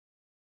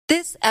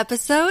This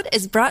episode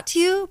is brought to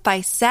you by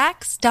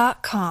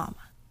Sax.com.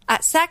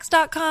 At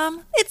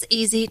Sax.com, it's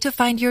easy to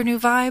find your new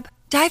vibe.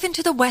 Dive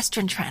into the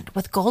Western trend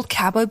with gold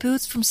cowboy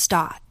boots from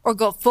Stott, or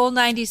go full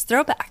 90s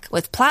throwback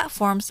with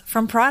platforms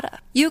from Prada.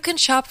 You can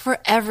shop for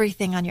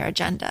everything on your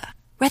agenda,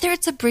 whether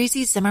it's a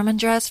breezy Zimmermann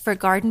dress for a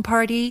garden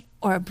party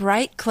or a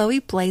bright Chloe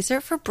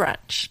blazer for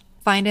brunch.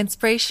 Find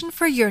inspiration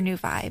for your new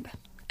vibe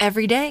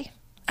every day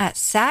at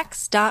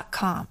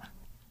Sax.com.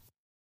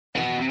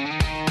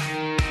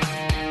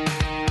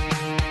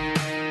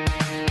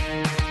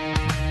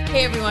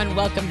 Hey everyone,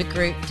 welcome to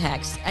Group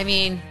Text. I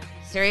mean,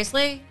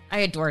 seriously, I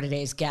adore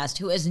today's guest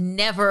who is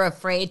never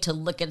afraid to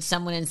look at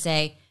someone and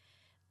say,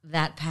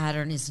 that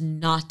pattern is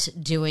not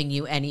doing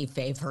you any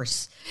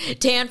favors.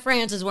 Tan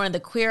France is one of the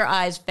Queer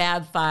Eye's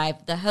Fab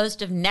Five, the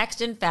host of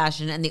Next in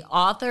Fashion, and the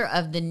author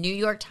of the New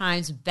York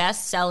Times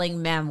best-selling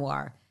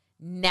memoir,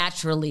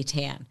 Naturally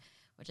Tan,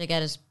 which I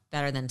get is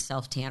better than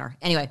self-tanner.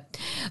 Anyway,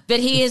 but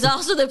he is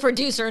also the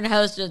producer and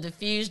host of the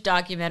Fuse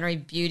documentary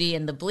Beauty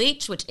and the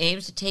Bleach, which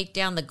aims to take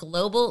down the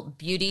global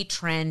beauty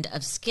trend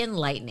of skin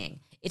lightening.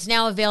 It's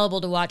now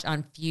available to watch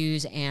on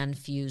Fuse and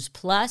Fuse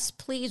Plus.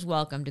 Please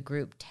welcome to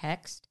Group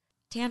Text,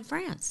 Tan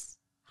France.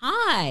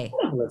 Hi.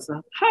 Hello,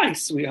 Melissa. Hi,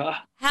 sweetheart.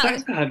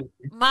 Thanks for having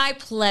me. My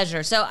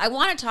pleasure. So I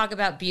want to talk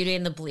about Beauty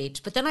and the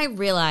Bleach, but then I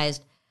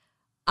realized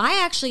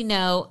I actually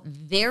know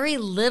very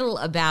little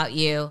about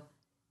you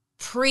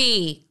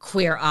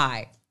pre-Queer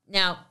Eye.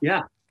 Now,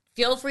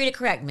 feel free to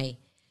correct me.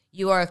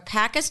 You are of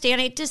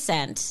Pakistani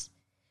descent.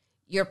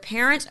 Your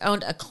parents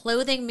owned a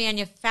clothing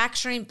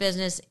manufacturing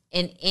business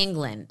in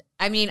England.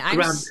 I mean,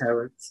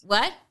 grandparents.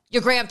 What?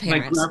 Your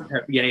grandparents? My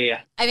grandparents.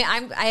 Yeah. I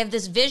mean, I have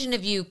this vision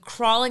of you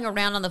crawling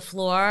around on the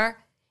floor,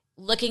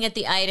 looking at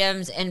the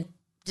items and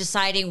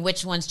deciding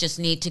which ones just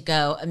need to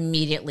go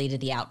immediately to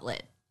the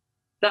outlet.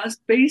 That's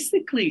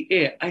basically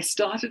it. I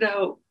started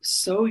out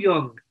so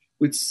young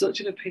with such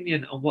an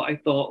opinion on what I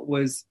thought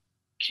was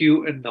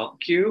cute and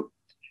not cute.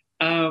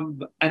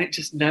 And it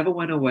just never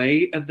went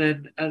away. And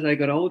then as I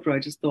got older, I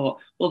just thought,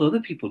 well, other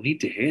people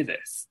need to hear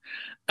this.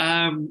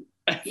 And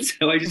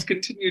so I just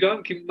continued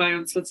on keeping my own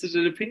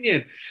unsolicited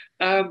opinion.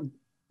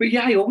 But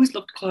yeah, I always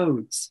loved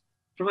clothes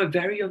from a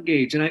very young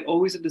age. And I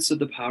always understood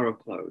the power of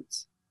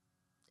clothes.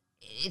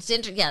 It's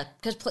interesting, yeah,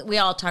 because we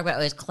all talk about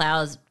always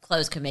clothes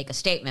can make a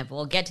statement, but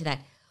we'll get to that.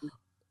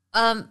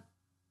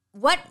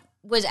 What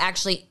was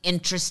actually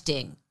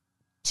interesting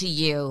to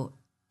you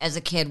as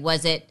a kid?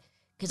 Was it,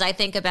 because I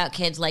think about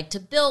kids like to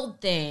build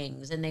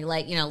things and they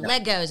like,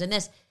 Legos and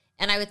this,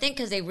 and I would think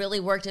because they really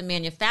worked in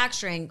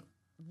manufacturing,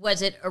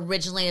 was it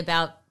originally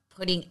about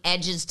putting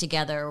edges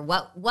together?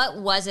 What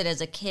was it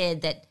as a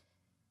kid that,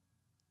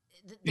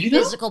 the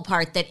physical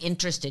part that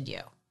interested you?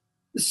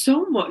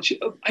 So much.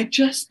 I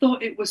just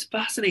thought it was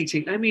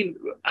fascinating. I mean,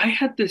 I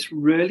had this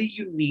really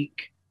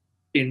unique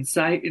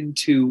insight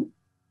into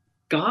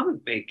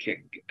garment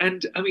making.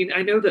 And I mean,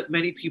 I know that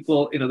many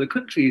people in other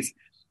countries,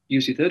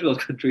 usually third world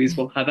countries,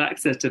 will have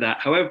access to that.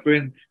 However,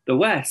 in the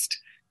West,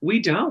 we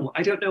don't.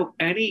 I don't know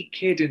any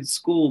kid in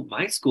school,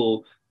 my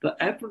school, that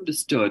ever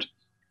understood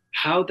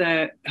how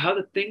the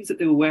things that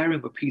they were wearing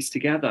were pieced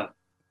together.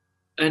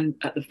 And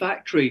at the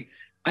factory,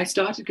 I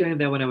started going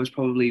there when I was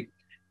probably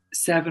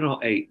 7 or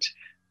 8.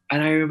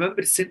 And I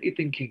remember simply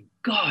thinking,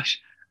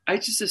 gosh, I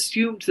just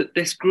assumed that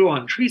this grew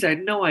on trees. I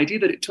had no idea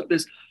that it took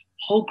this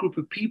whole group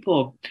of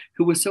people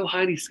who were so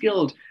highly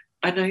skilled.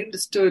 And I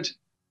understood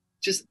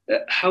just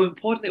how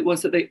important it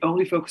was that they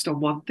only focused on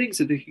one thing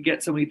so they could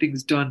get so many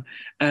things done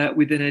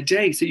within a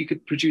day. So you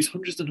could produce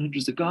hundreds and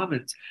hundreds of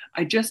garments.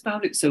 I just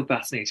found it so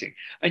fascinating.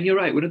 And you're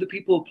right, when other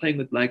people were playing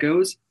with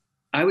Legos,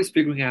 I was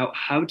figuring out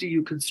how do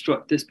you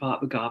construct this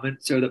part of a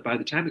garment so that by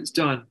the time it's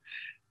done,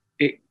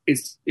 it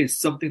is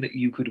something that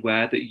you could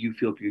wear that you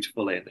feel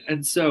beautiful in.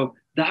 And so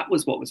that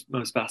was what was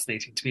most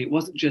fascinating to me. It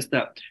wasn't just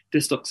that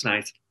this looks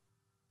nice,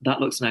 that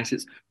looks nice.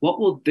 It's what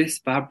will this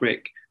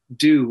fabric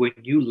do when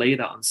you lay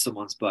that on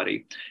someone's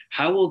body?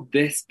 How will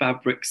this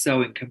fabric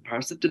sew in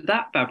comparison to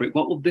that fabric?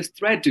 What will this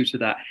thread do to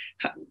that?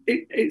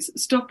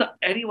 It's stuff that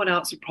anyone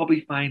else would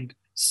probably find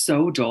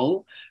so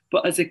dull.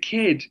 But as a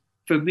kid,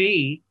 for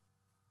me,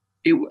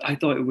 I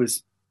thought it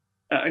was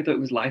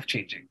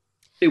life-changing.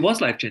 It was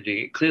life-changing.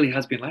 It clearly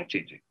has been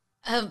life-changing.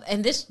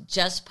 And this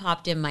just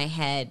popped in my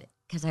head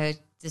because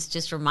this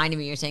just reminded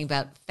me you're saying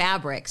about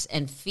fabrics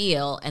and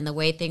feel and the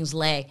way things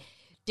lay.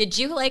 Did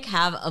you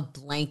have a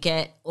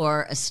blanket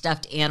or a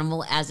stuffed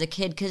animal as a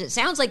kid? Because it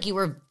sounds like you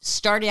were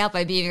started out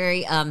by being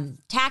very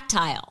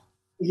tactile.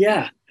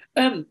 Yeah.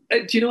 Do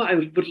you know what? I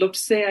would love to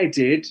say I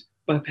did.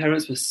 My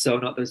parents were so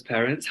not those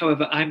parents.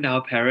 However, I'm now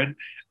a parent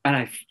and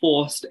I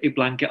forced a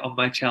blanket on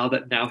my child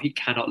that now he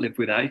cannot live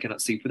without, he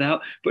cannot sleep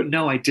without. But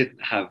no, I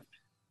didn't have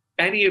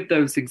any of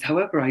those things.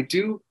 However, I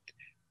do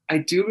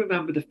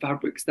remember the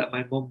fabrics that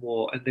my mum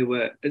wore, and they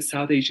were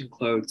South Asian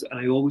clothes, and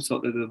I always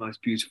thought they were the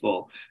most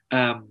beautiful.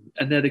 And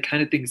they're the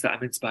kind of things that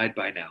I'm inspired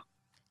by now.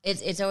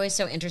 It's always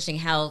so interesting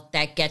how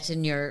that gets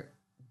in your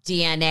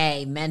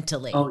DNA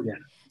mentally. Oh, yeah.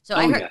 So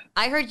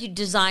I heard you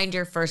designed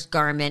your first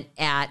garment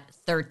at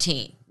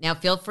 13. Now,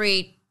 feel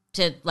free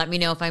to let me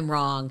know if I'm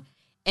wrong,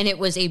 and it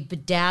was a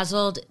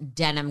bedazzled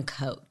denim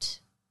coat.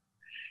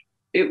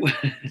 It was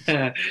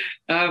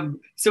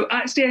so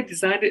actually I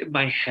designed it in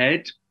my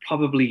head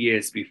probably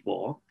years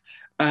before.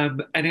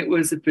 And it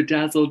was a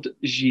bedazzled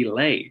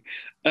gilet.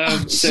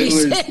 Oh, So it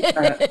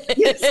was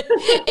yes.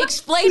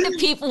 Explain to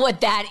people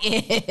what that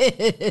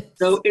is.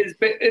 So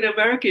in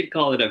America you'd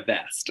call it a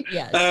vest.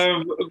 Yes.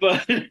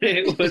 But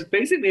it was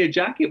basically a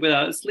jacket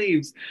without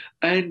sleeves.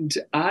 And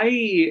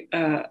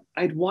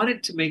I'd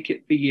wanted to make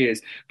it for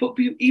years. But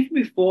even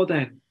before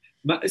then,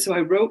 so I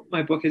wrote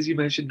my book, as you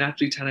mentioned,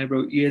 Natalie Tan, I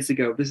wrote years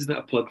ago. This is not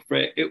a plug for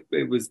it.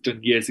 It was done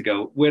years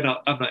ago.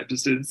 I'm not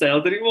interested in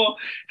sales anymore.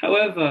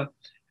 However,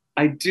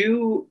 I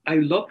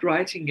loved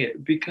writing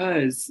it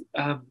because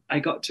I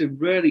got to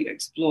really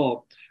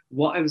explore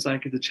what I was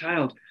like as a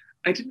child.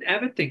 I didn't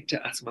ever think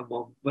to ask my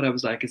mom what I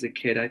was like as a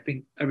kid. I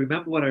think I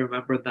remember what I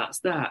remember, and that's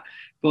that.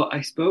 But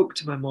I spoke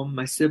to my mom and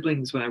my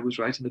siblings when I was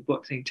writing the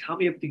book, saying, "Tell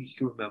me everything you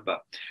can remember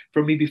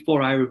from me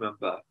before I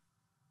remember."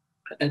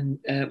 And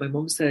my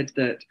mom said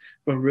that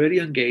from a really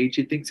young age,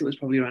 she thinks it was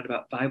probably around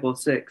about 5 or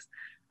 6,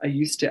 I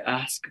used to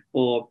ask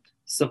for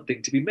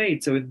something to be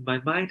made. So in my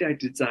mind, I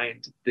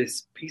designed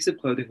this piece of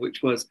clothing,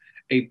 which was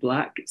a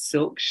black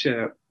silk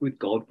shirt with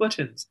gold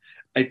buttons.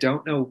 I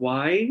don't know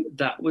why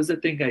that was a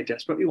thing I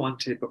desperately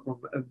wanted, but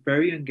from a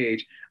very young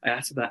age, I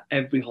asked for that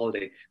every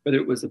holiday, whether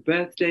it was a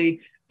birthday,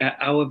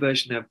 our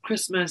version of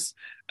Christmas.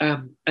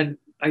 And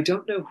I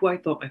don't know who I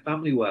thought my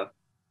family were,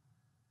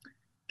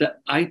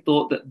 that I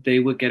thought that they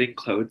were getting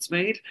clothes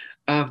made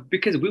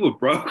because we were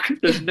broke.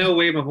 There's no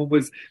way my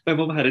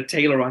mom had a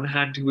tailor on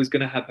hand who was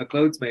going to have her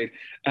clothes made.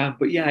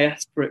 But yeah, I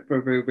asked for it for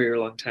a very, very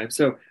long time.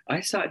 So I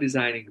started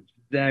designing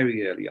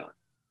very early on.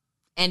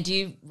 And do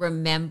you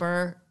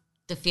remember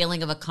the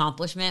feeling of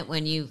accomplishment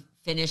when you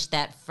finished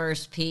that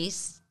first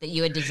piece that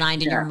you had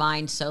designed in your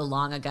mind so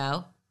long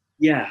ago?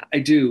 Yeah, I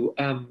do.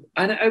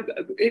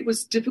 It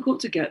was difficult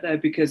to get there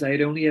because I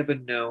had only ever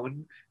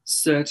known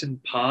certain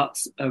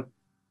parts of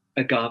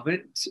a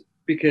garment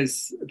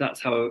because that's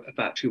how a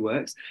factory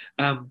works.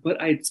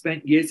 But I'd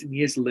spent years and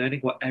years learning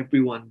what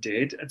everyone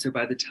did. And so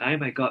by the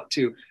time I got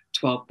to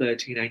 12,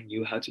 13, I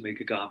knew how to make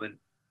a garment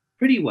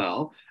pretty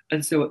well.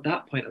 And so at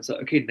that point, I was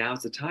like, okay,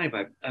 now's the time.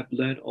 I've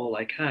learned all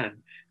I can.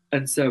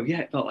 And so,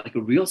 yeah, it felt like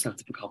a real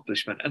sense of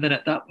accomplishment. And then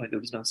at that point, there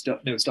was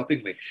no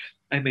stopping me.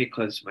 I made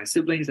clothes for my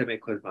siblings. I made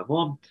clothes for my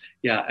mom.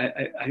 Yeah,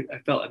 I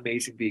felt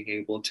amazing being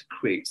able to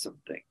create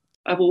something.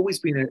 I've always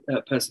been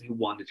a person who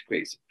wanted to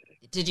create something.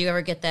 Did you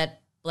ever get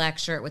that black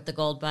shirt with the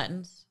gold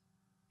buttons?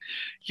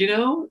 You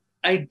know,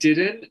 I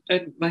didn't.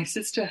 And my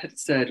sister had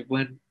said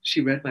when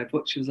she read my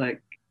book, she was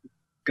like,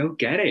 go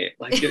get it.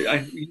 Like,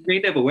 you may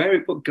never wear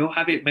it, but go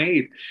have it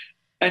made.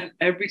 And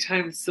every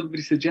time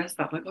somebody suggests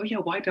that, I'm like, oh yeah,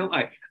 why don't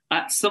I?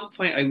 At some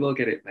point, I will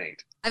get it made.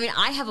 I mean,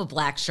 I have a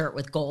black shirt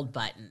with gold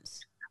buttons.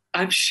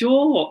 I'm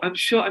sure. I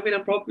mean,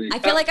 I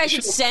feel like I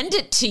should send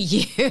it to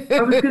you.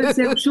 I was going to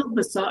say, I'm sure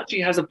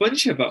Versace has a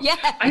bunch of them. Yes.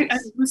 I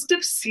must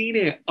have seen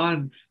it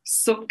on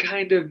some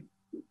kind of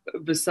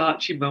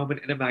Versace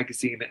moment in a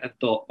magazine and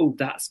thought, oh,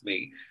 that's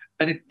me.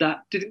 And if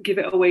that didn't give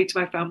it away to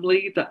my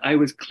family that I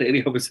was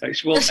clearly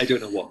homosexual, I don't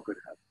know what could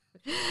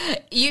have.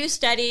 You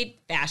studied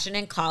fashion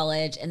in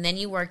college, and then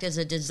you worked as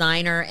a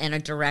designer and a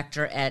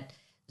director at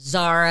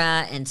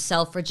Zara and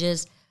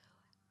Selfridges.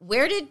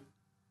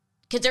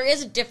 Because there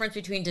is a difference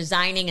between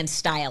designing and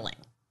styling.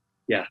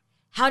 Yeah.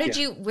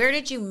 Where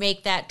did you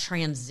make that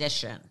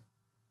transition?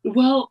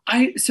 Well,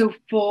 so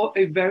for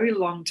a very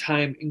long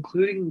time,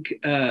 including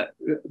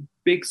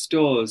big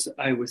stores,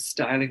 I was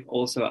styling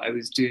also. I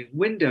was doing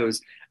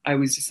windows. I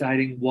was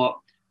deciding what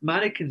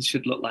mannequins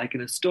should look like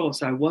in a store.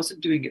 So I wasn't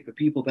doing it for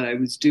people, but I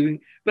was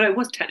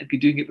technically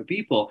doing it for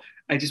people.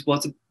 I just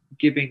wasn't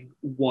giving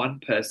one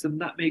person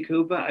that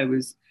makeover. I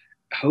was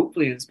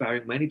hopefully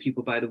inspiring many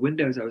people by the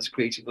windows I was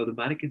creating or the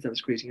mannequins I was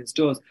creating in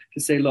stores to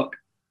say, look,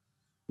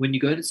 when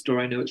you go in a store,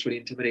 I know it's really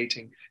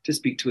intimidating to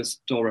speak to a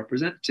store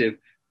representative,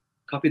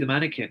 copy the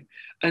mannequin.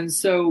 And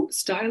so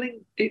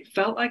styling, it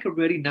felt like a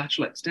really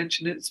natural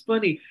extension. It's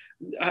funny,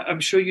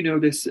 I'm sure you know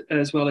this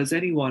as well as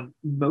anyone,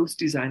 most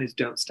designers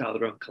don't style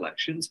their own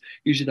collections.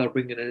 Usually they'll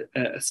bring in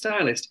a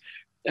stylist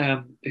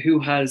who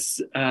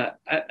has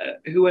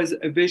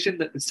a vision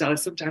that the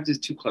stylist sometimes is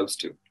too close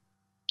to.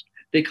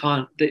 They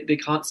can't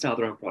style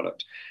their own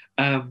product.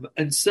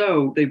 And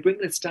so they bring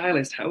in a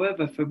stylist.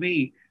 However, for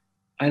me,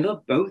 I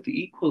love both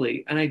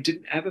equally. And I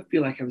didn't ever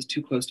feel like I was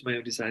too close to my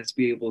own designs to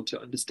be able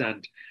to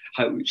understand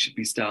how it should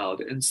be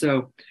styled. And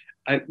so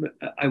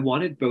I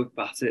wanted both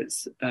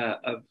facets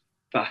of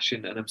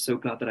fashion. And I'm so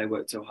glad that I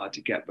worked so hard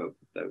to get both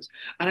of those.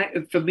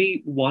 And for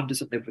me, one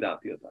doesn't live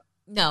without the other.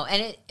 No.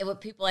 And what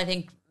people, I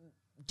think,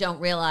 don't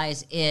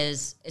realize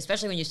is,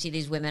 especially when you see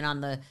these women on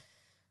the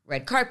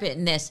red carpet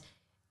and this,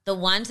 the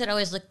ones that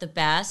always look the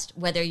best,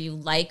 whether you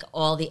like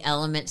all the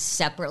elements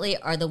separately,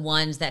 are the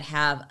ones that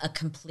have a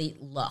complete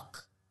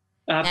look.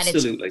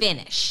 Absolutely. That it's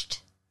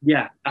finished.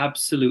 Yeah,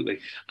 absolutely.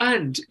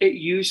 And it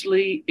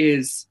usually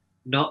is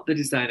not the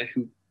designer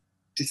who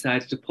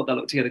decided to put that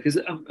look together, because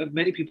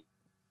many people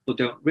people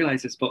don't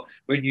realize this, but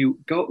when you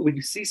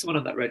see someone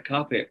on that red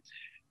carpet,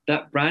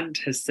 that brand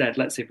has said,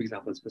 let's say, for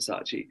example, it's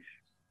Versace.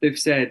 They've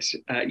said,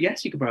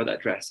 yes, you can borrow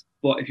that dress,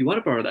 but if you want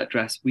to borrow that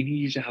dress, we need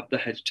you to have the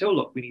head to toe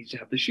look. We need you to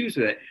have the shoes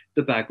with it,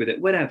 the bag with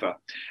it, whatever.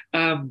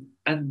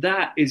 And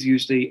that is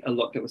usually a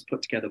look that was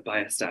put together by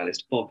a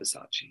stylist for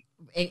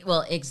Versace.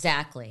 Well,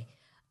 exactly.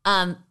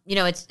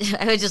 It's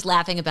I was just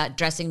laughing about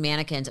dressing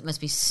mannequins. It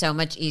must be so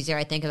much easier.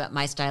 I think about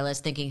my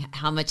stylist, thinking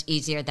how much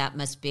easier that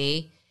must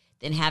be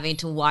than having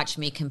to watch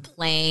me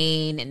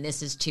complain and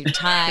this is too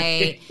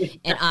tight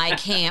and I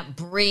can't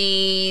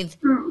breathe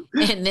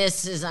and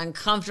this is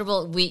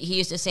uncomfortable. He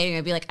used to say to me,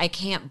 I'd be like, I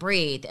can't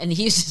breathe. And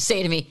he used to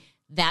say to me,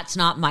 that's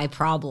not my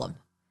problem.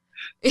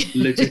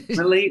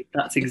 Legitimately,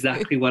 that's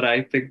exactly what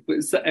I think.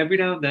 So every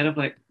now and then I'm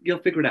like, you'll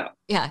figure it out.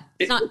 Yeah.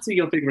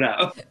 You'll figure it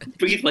out.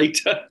 Breathe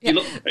later. Yeah. You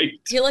look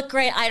great. You look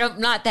great. I'm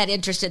not that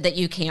interested that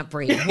you can't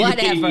breathe.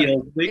 Whatever.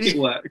 Make it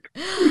work.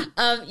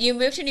 You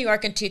moved to New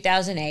York in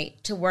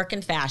 2008 to work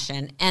in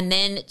fashion and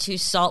then to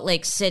Salt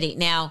Lake City.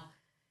 Now,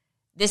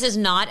 this is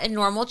not a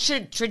normal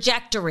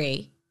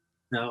trajectory.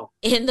 No.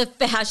 In the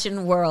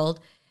fashion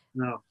world.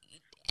 No.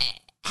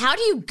 How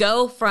do you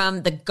go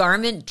from the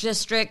garment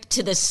district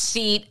to the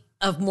seat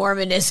of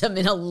Mormonism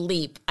in a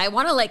leap? I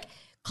want to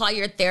call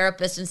your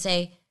therapist and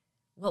say,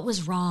 what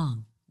was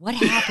wrong? What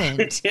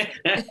happened?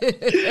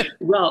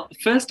 Well,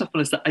 first off,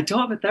 Melissa, I don't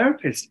have a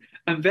therapist.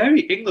 I'm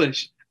very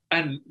English,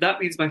 and that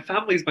means my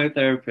family's my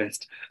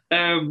therapist.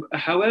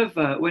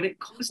 However, when it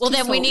comes to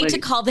then we Salt need Lake, to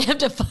call them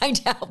to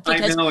find out,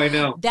 because I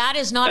know. That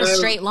is not a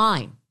straight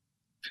line.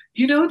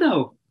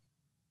 Though,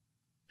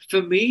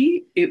 for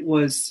me, it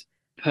was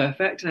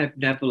perfect, and I've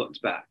never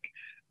looked back.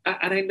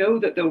 And I know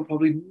that there were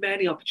probably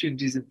many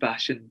opportunities in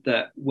fashion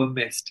that were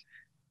missed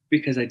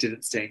because I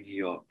didn't stay in New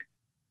York.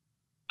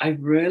 I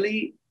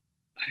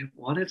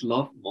wanted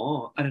love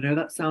more. And I know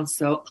that sounds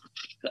so,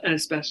 and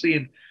especially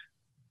in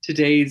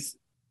today's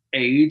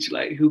age,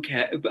 like, who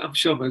cares? I'm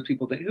sure most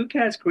people think, who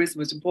cares? Career's the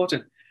most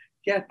important.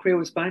 Yeah, career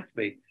was fine for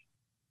me.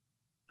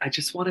 I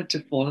just wanted to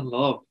fall in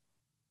love.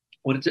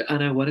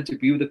 I wanted to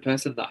be with a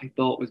person that I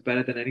thought was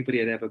better than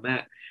anybody I'd ever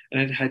met.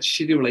 And I'd had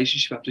shitty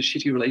relationship after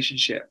shitty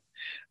relationship.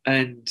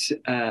 And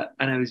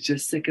I was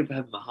just sick of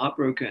having my heart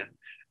broken.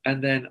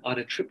 And then on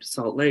a trip to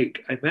Salt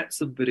Lake, I met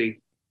somebody,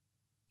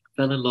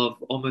 fell in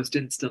love almost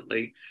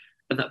instantly.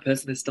 And that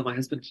person is still my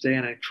husband today.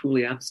 And I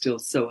truly am still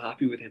so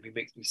happy with him. He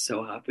makes me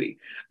so happy.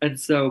 And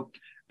so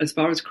as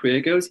far as career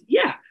goes,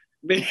 yeah,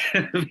 maybe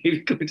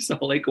going to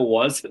Salt Lake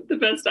wasn't the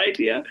best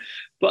idea.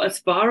 But as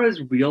far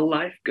as real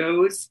life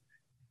goes,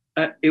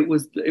 it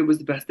was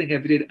the best thing I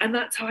ever did. And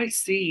that's how I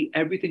see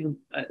everything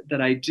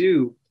that I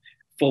do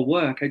for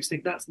work. I just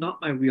think that's not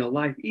my real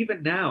life.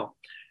 Even now,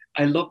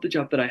 I love the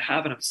job that I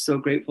have, and I'm so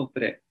grateful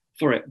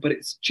for it, but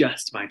it's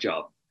just my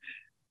job.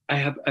 I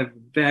have a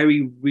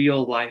very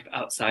real life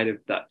outside of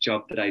that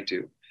job that I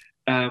do.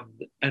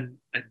 And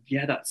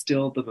yeah, that's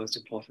still the most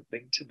important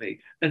thing to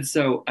me. And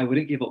so I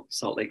wouldn't give up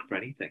Salt Lake for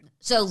anything.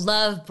 So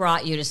love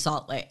brought you to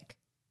Salt Lake.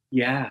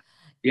 Yeah.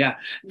 Yeah,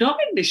 not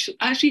initially.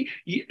 Actually,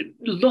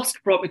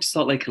 Lust brought me to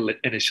Salt Lake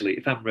initially,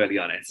 if I'm really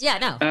honest. Yeah,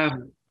 no.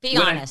 Be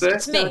honest.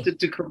 It's me.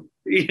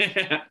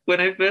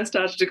 When I first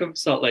started to come to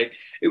Salt Lake,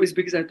 it was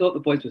because I thought the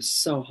boys were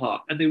so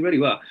hot, and they really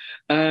were.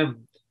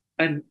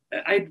 And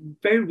I'd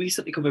very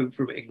recently come over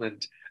from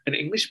England, and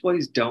English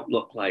boys don't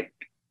look like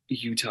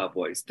Utah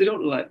boys. They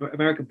don't look like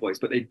American boys,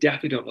 but they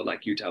definitely don't look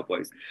like Utah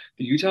boys.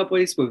 The Utah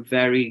boys were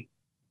very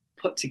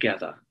put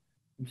together,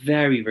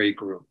 very, very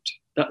groomed.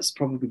 That's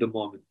probably the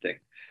Mormon thing.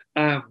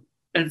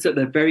 And so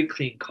they're very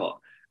clean cut,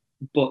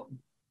 but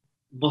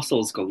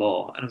muscles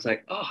galore. And I was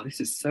like, oh,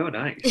 this is so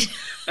nice.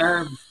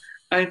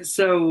 And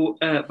so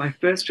my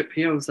first trip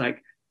here, I was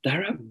like,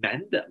 there are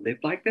men that live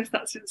like this?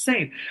 That's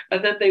insane.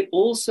 And then they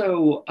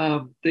also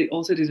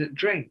didn't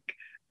drink.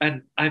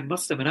 And I'm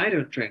Muslim and I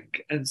don't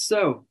drink. And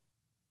so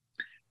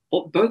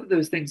both of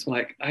those things were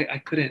like,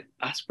 I couldn't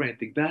ask for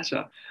anything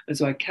better. And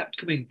so I kept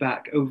coming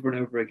back over and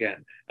over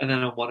again. And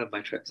then on one of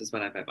my trips is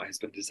when I met my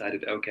husband,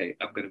 decided, okay,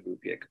 I'm going to move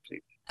here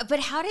completely. But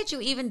how did you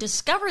even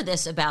discover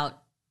this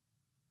about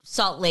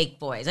Salt Lake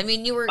boys? I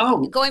mean, you were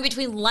going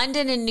between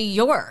London and New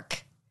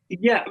York.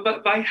 Yeah,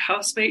 but my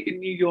housemate in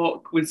New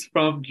York was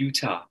from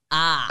Utah.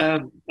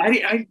 I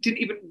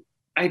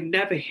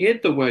never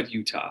heard the word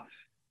Utah.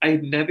 I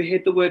never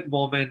heard the word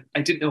Mormon.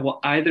 I didn't know what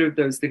either of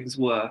those things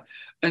were.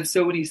 And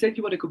so when he said,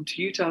 you want to come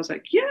to Utah, I was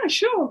like, yeah,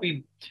 sure. I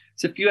mean,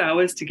 it's a few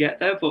hours to get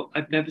there, but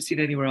I've never seen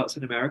anywhere else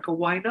in America.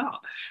 Why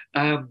not?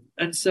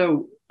 And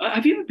so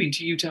have you ever been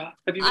to Utah?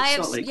 Have you been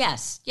to Salt Lake?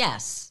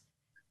 Yes.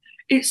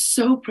 It's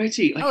so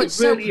pretty. Like, it's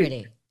really so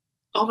pretty.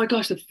 Oh my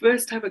gosh, the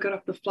first time I got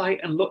off the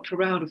flight and looked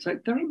around, I was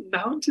like, there are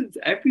mountains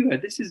everywhere.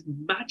 This is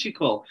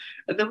magical.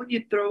 And then when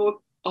you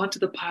throw onto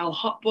the pile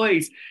Hot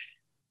Boys,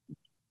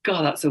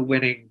 God, that's a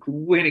winning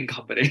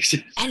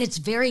combination. And it's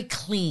very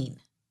clean.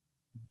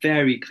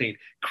 Very clean.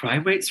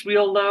 Crime rate's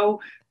real low.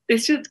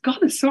 It's just, God,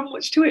 there's so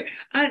much to it.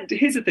 And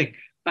here's the thing,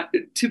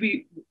 to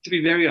be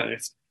very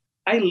honest,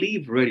 I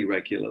leave really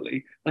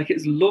regularly. Like,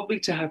 it's lovely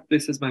to have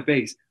this as my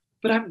base,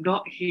 but I'm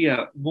not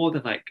here more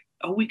than like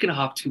a week and a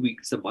half, 2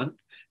 weeks a month.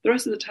 The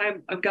rest of the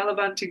time, I'm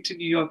gallivanting to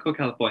New York or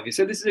California.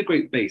 So this is a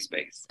great base.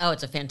 Oh,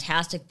 it's a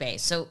fantastic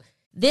base. So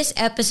this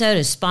episode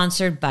is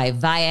sponsored by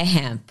Via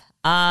Hemp.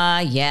 Ah,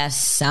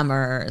 yes,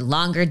 summer,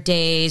 longer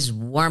days,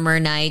 warmer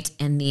nights,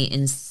 and the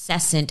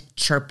incessant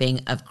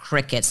chirping of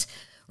crickets,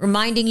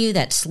 reminding you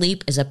that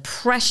sleep is a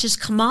precious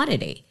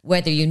commodity.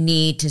 Whether you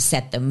need to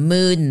set the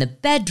mood in the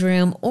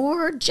bedroom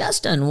or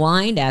just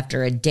unwind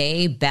after a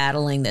day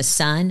battling the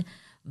sun,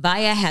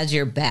 Via has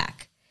your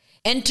back.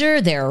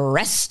 Enter their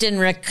Rest and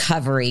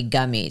Recovery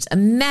Gummies, a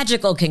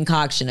magical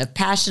concoction of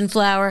passion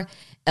flower,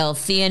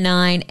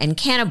 L-theanine, and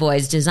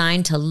cannabinoids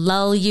designed to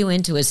lull you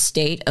into a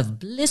state of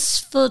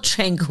blissful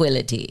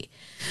tranquility.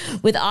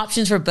 With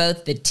options for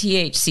both the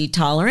THC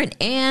tolerant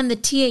and the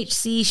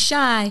THC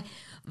shy,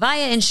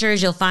 Via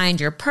ensures you'll find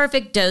your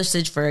perfect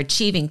dosage for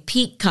achieving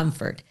peak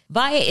comfort.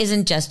 Via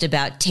isn't just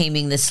about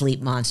taming the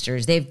sleep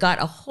monsters. They've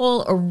got a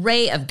whole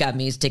array of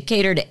gummies to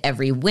cater to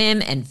every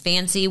whim and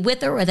fancy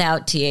with or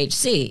without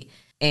THC.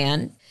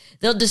 And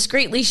they'll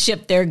discreetly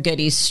ship their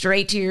goodies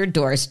straight to your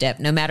doorstep,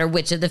 no matter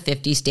which of the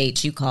 50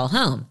 states you call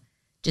home.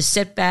 Just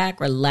sit back,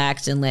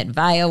 relax, and let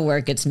Via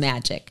work its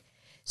magic.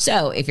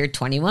 So if you're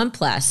 21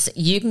 plus,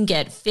 you can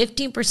get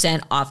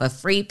 15% off a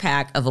free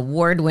pack of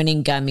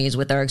award-winning gummies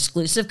with our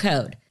exclusive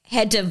code.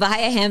 Head to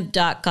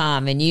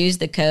viahemp.com and use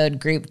the code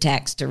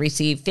GROUPTEXT to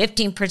receive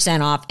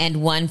 15% off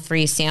and one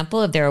free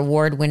sample of their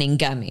award-winning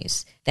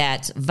gummies.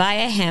 That's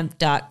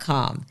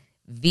viahemp.com,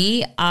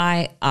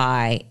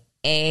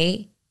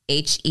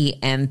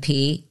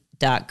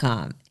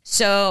 viahemp.com.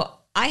 So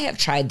I have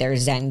tried their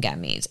Zen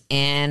gummies,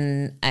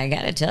 and I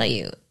gotta tell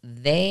you,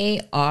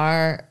 they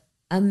are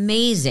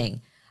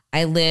amazing.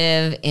 I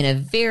live in a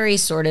very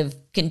sort of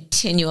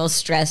continual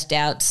stressed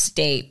out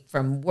state,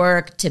 from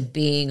work to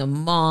being a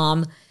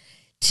mom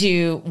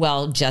to,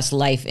 well, just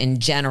life in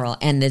general.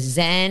 And the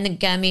Zen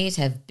gummies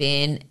have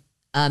been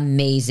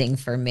amazing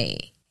for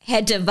me.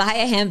 Head to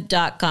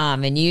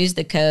viahemp.com and use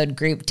the code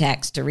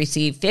GROUPTEXT to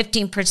receive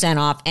 15%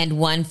 off and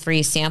one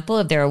free sample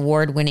of their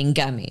award-winning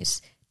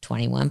gummies,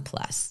 21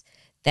 plus.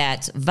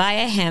 That's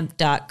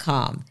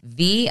viahemp.com,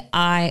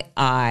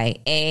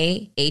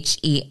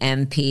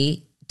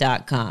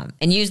 viahemp.com.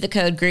 And use the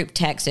code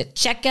GROUPTEXT at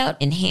checkout.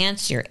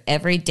 Enhance your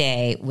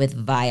everyday with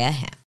Via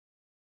Hemp.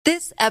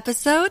 This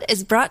episode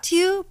is brought to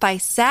you by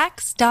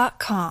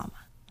Sax.com.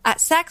 At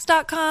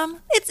Sax.com,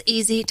 it's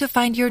easy to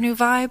find your new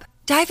vibe.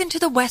 Dive into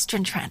the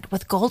Western trend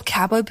with gold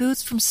cowboy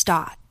boots from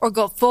Stott, or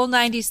go full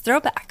 90s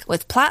throwback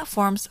with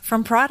platforms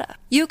from Prada.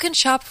 You can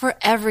shop for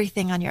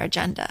everything on your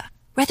agenda,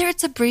 whether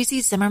it's a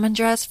breezy Zimmermann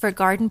dress for a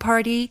garden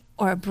party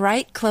or a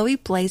bright Chloe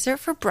blazer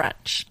for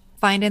brunch.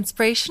 Find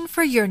inspiration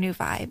for your new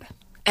vibe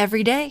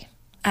every day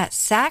at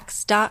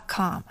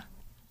Sax.com.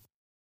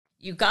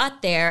 You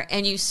got there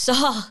and you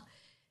saw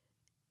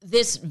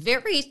this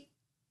very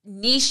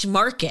niche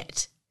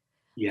market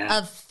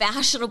of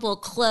fashionable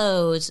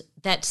clothes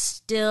that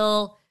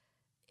still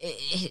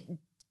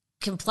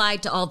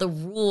complied to all the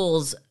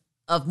rules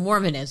of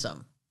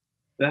Mormonism.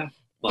 Yeah,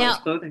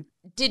 modest clothing.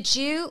 Did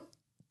you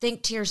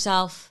think to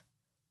yourself,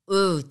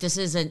 ooh, this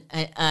is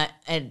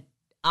an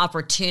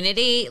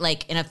opportunity,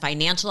 like in a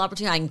financial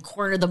opportunity, I can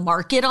corner the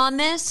market on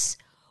this?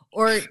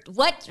 Or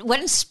what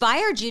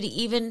inspired you to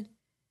even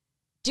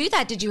do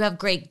that? Did you have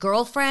great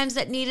girlfriends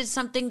that needed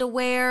something to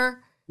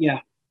wear?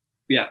 Yeah.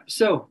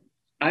 So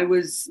I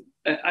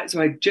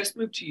just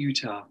moved to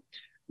Utah.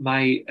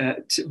 My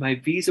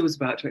visa was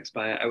about to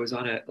expire. I was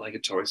on a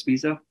tourist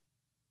visa,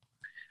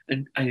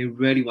 and I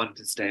really wanted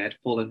to stay. I'd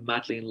fallen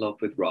madly in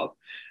love with Rob,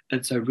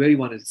 and so I really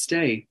wanted to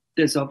stay.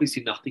 There's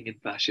obviously nothing in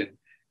fashion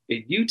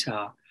in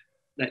Utah,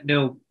 like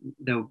no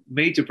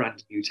major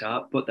brand in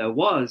Utah, but there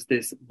was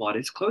this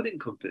modest clothing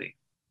company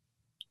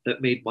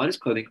that made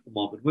modest clothing for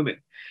Mormon women.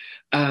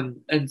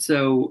 And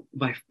so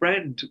my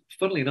friend,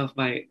 funnily enough,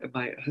 my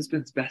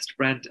husband's best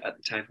friend at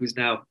the time, who's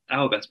now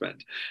our best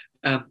friend,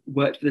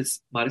 worked for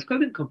this modest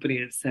clothing company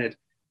and said,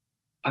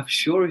 I'm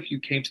sure if you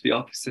came to the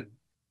office and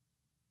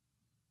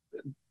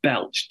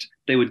belched,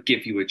 they would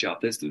give you a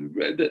job. There's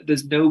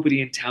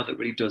nobody in town that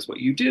really does what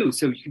you do,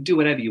 so you can do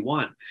whatever you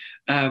want.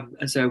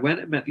 And so I went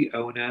and met the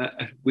owner,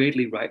 and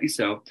weirdly, rightly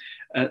so,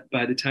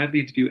 by the time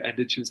the interview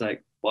ended, she was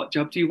like, what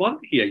job do you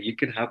want here? You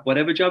can have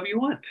whatever job you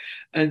want.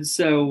 And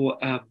so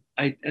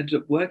I ended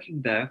up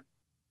working there. I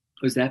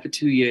was there for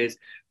 2 years,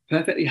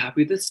 perfectly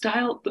happy. The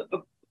style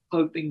of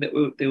clothing that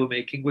they were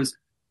making was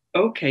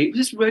okay. It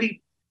was just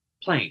really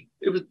plain.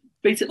 It was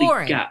basically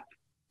boring. Gap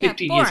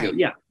 15 years ago.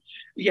 Yeah.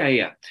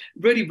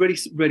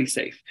 Really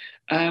safe.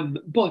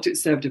 But it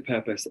served a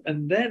purpose.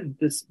 And then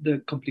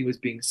the company was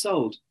being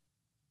sold.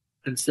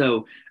 And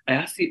so I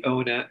asked the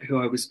owner,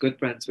 who I was good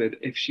friends with,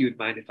 if she would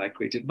mind if I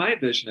created my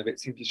version of it. It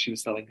seems that she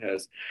was selling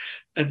hers.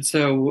 And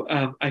so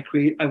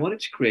I wanted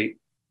to create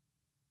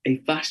a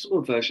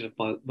fashionable version of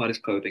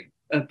modest clothing,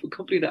 a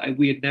company that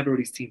we had never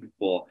really seen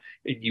before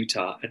in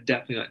Utah, and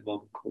definitely not in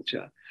Mormon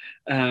culture.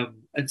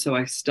 And so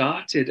I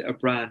started a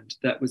brand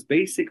that was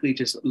basically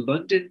just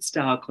London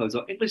style clothes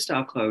or English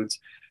style clothes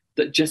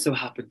that just so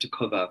happened to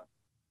cover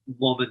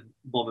woman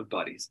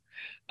bodies.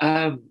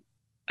 Um,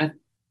 and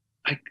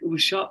I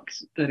was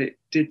shocked that it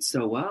did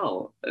so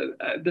well.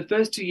 The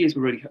first 2 years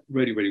were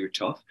really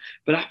tough,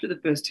 but after the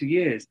first 2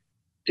 years,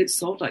 it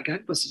sold like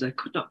gangbusters. I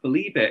could not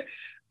believe it,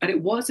 and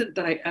it wasn't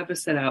that I ever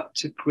set out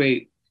to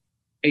create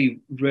a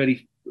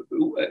really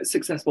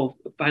successful,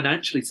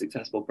 financially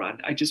successful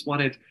brand. I just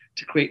wanted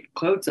to create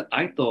clothes that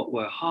I thought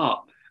were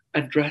hot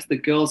and dress the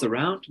girls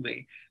around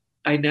me.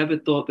 I never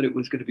thought that it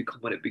was going to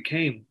become what it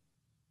became,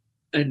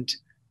 and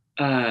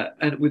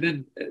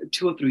within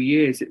 2 or 3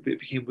 years, it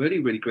became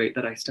really great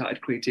that I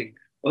started creating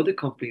other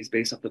companies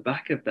based off the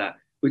back of that,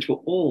 which were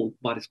all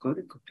modest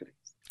clothing companies.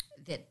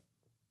 That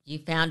you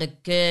found a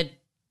good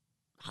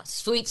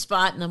sweet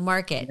spot in the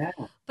market. Yeah.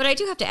 But I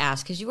do have to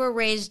ask, because you were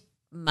raised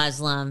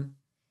Muslim,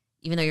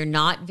 even though you're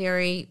not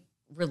very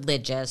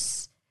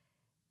religious,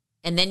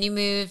 and then you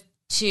moved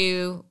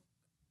to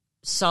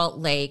Salt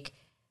Lake.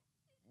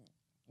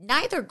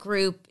 Neither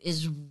group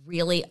is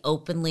really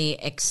openly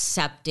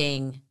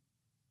accepting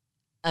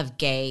of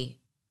gay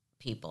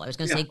people. I was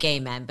going to say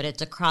gay men, but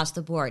it's across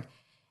the board.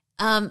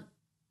 You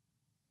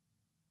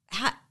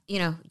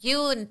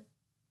and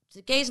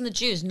the gays and the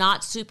Jews,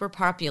 not super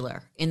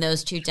popular in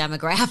those two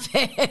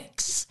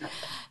demographics.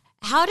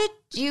 How did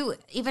you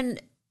even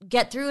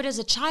get through it as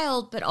a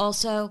child, but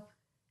also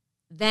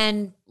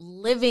then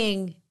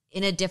living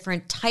in a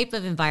different type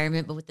of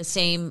environment, but with the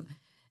same,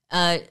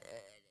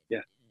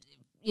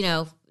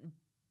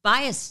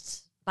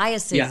 biases?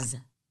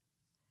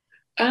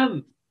 Yeah.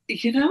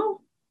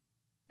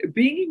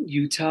 Being in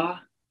Utah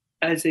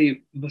as a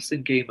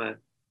Muslim gay man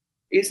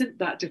isn't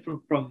that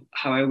different from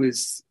how I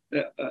always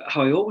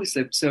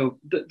lived. So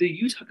the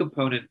Utah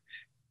component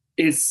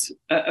is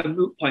a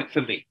moot point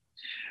for me.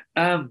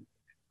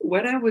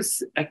 When I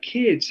was a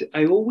kid,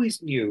 I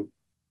always knew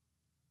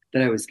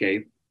that I was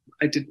gay.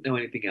 I didn't know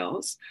anything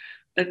else.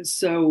 And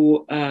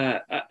so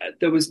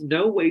there was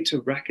no way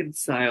to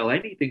reconcile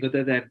anything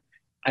other than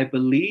I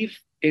believe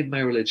in my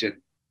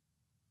religion.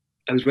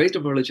 I was raised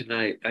in religion.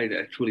 I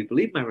truly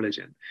believe my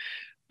religion.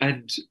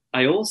 And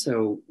I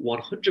also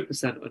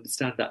 100%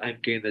 understand that I'm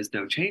gay and there's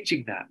no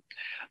changing that.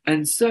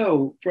 And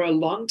so for a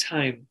long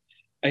time,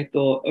 I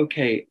thought,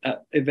 okay,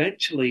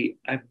 eventually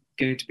I'm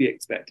going to be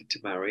expected to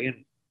marry,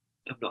 and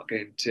I'm not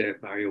going to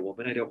marry a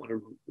woman. I don't want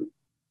to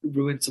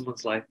ruin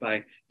someone's life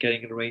by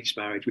getting an arranged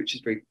marriage, which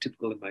is very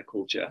typical in my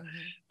culture.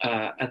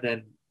 And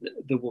then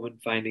the woman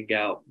finding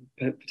out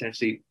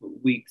potentially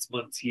weeks,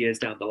 months, years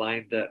down the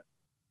line that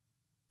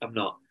I'm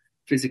not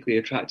physically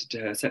attracted to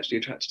her, sexually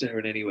attracted to her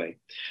in any way.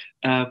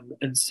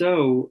 And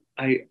so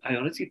I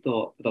honestly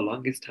thought for the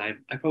longest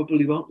time, I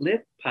probably won't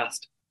live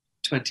past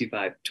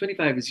 25.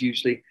 25 is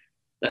usually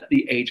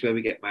the age where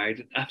we get married.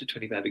 And after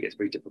 25, it gets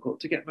very difficult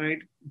to get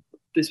married.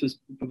 This was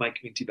for my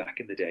community back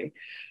in the day.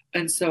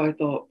 And so I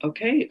thought,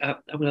 okay, I'm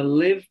going to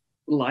live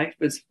life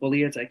as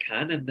fully as I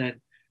can. And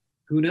then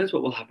who knows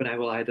what will happen? I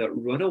will either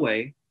run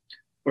away,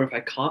 or if I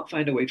can't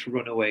find a way to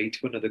run away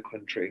to another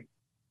country,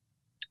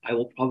 I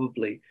will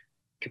probably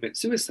commit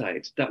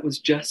suicide. I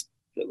was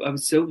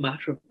so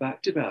matter of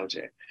fact about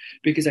it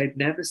because I'd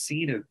never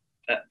seen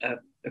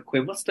a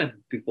queer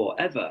Muslim before,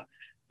 ever.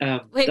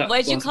 Wait, what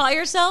did you call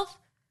yourself?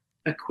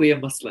 A queer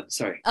Muslim,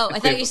 sorry. Oh, I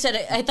thought you said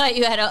it.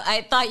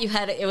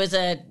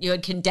 You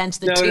had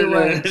condensed the two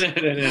words.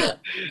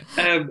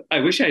 No.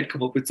 I wish I had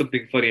come up with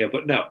something funnier,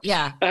 but no.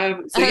 Yeah.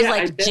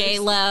 Like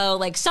J-Lo,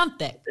 like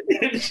something.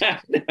 No.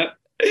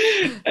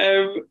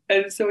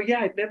 And so,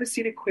 I'd never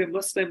seen a queer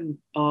Muslim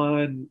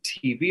on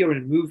TV or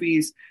in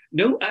movies.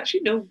 No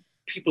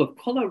people of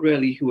color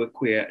really who are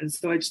queer. And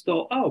so I just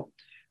thought,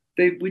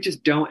 we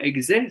just don't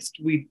exist.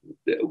 We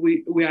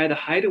either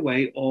hide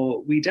away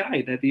or we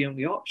die. They're the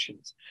only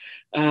options.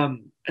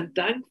 And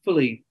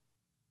thankfully,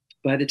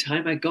 by the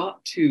time I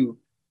got to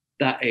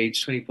that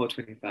age, 24,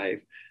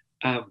 25,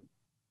 I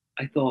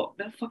thought,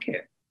 no, fuck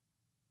it.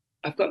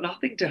 I've got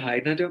nothing to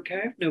hide, and I don't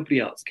care if nobody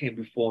else came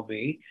before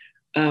me.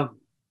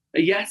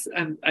 Yes,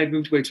 I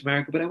moved away to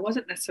America, but I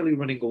wasn't necessarily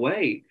running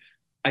away.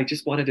 I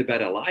just wanted a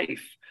better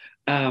life.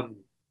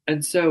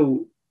 And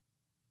so,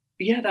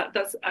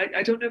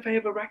 I don't know if I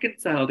ever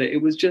reconciled it.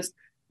 It was just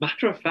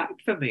matter of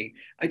fact for me.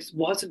 I just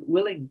wasn't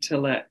willing to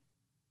let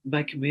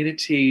my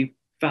community,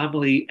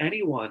 family,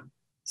 anyone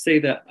say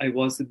that I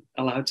wasn't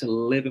allowed to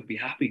live and be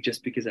happy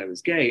just because I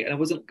was gay. And I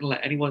wasn't going to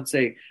let anyone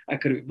say I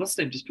couldn't be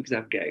Muslim just because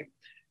I'm gay.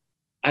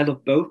 I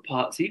love both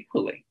parts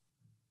equally.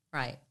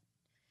 Right.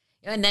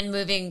 And then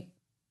moving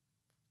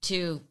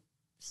to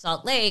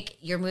Salt Lake,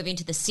 you're moving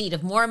to the seat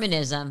of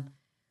Mormonism.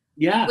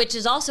 Yeah. Which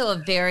is also a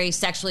very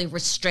sexually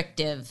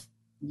restrictive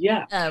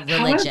religion.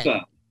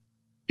 However,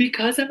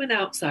 because I'm an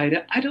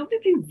outsider, I don't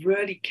think they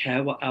really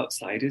care what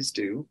outsiders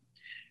do.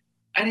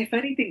 And if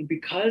anything,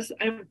 because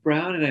I'm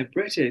brown and I'm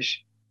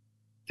British,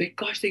 they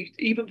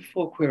even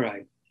before Queer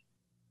Eye,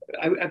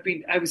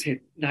 I was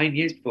here 9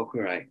 years before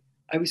Queer Eye.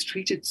 I was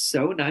treated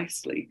so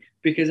nicely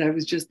because I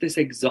was just this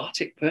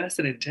exotic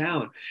person in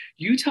town.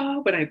 Utah,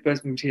 when I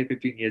first moved here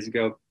 15 years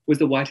ago, was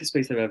the whitest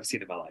place I've ever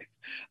seen in my life.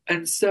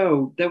 And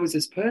so there was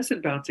this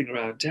person bouncing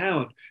around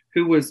town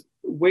who was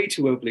way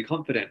too overly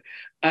confident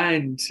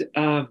and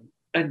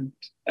and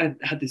and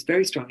had this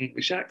very strong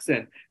English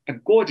accent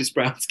and gorgeous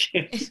brown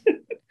skin.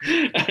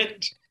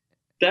 And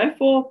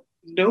therefore,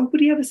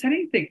 nobody ever said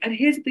anything. And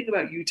here's the thing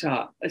about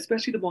Utah,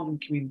 especially the Mormon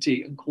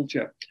community and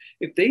culture.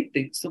 If they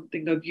think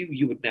something of you,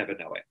 you would never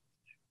know it.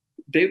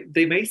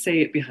 They may say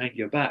it behind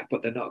your back,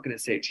 but they're not going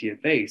to say it to your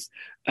face.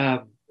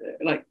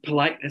 Like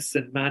politeness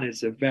and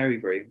manners are very,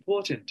 very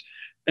important.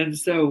 And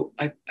so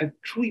I've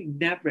truly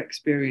never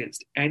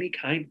experienced any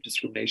kind of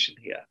discrimination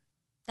here.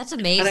 That's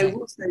And amazing.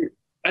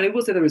 I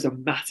will say there is a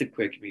massive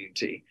queer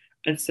community.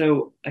 And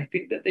so I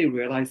think that they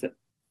realize that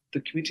the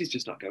community is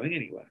just not going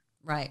anywhere.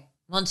 Right.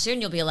 Well, and soon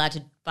you'll be allowed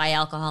to buy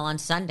alcohol on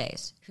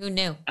Sundays. Who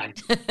knew?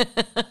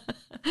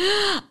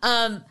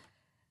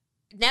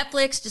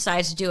 Netflix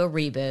decides to do a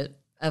reboot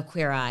of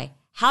Queer Eye.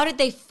 How did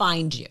they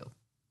find you?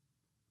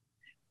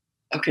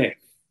 Okay.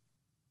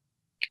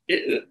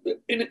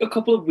 In a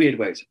couple of weird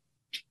ways.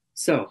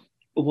 So,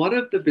 one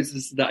of the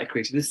businesses that I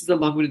created, this is a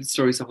long-winded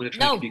story, so I'm going to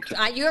try to give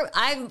you.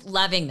 I'm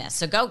loving this.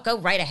 So go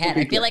right ahead.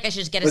 Okay, I feel good. like I should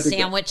just get a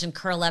sandwich and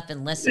curl up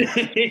and listen.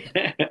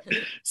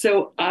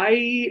 So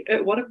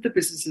one of the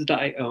businesses that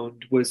I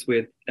owned was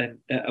with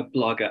a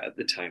blogger at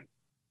the time,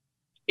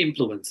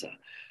 influencer,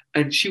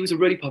 and she was a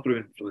really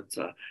popular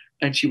influencer,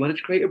 and she wanted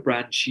to create a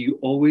brand. She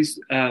always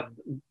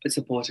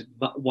supported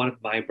one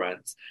of my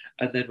brands,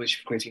 and then when she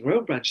was creating her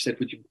own brand, she said,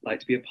 "Would you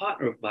like to be a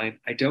partner of mine?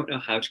 I don't know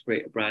how to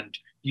create a brand.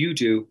 You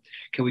do.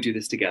 Can we do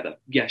this together?"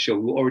 Yeah, sure.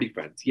 We're already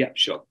friends. Yep,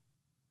 sure.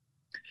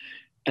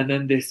 And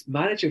then this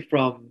manager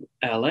from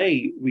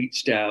LA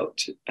reached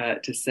out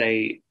to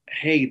say,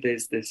 "Hey,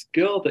 there's this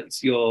girl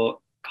that's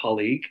your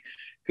colleague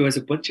who has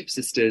a bunch of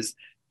sisters,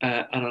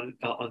 and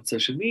on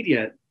social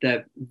media,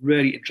 they're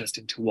really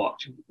interesting to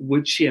watch.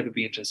 Would she ever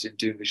be interested in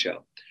doing the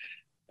show?"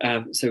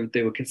 So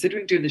they were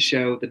considering doing the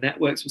show. The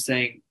networks were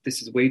saying,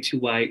 "This is way too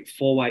white.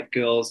 4 white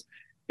girls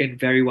in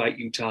very white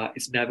Utah.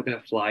 It's never going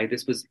to fly."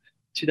 This was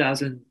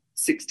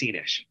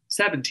 2016-ish,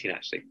 17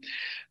 actually.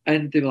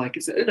 And they were like,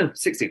 no,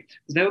 16.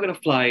 It's never going to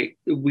fly.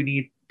 We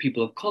need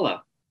people of color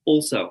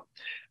also.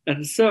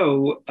 And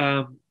so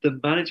the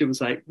manager was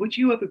like, "Would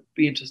you ever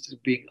be interested in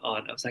being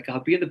on?" I was like,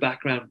 "I'll be in the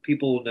background.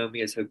 People will know me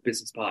as her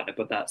business partner,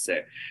 but that's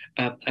it.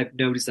 I've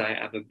no desire.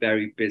 I'm a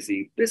very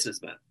busy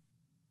businessman."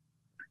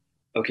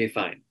 Okay,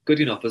 fine.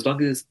 Good enough. As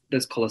long as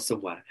there's color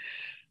somewhere.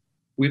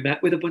 We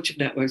met with a bunch of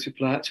networks. We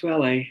flew out to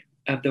LA.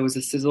 There was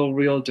a sizzle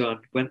reel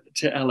done. Went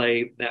to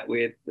LA, met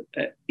with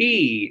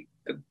E,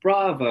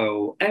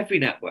 Bravo, every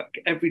network,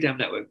 every damn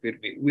network we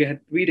had meet. We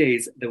had 3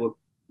 days that were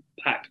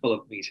packed full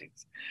of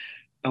meetings.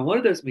 And one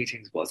of those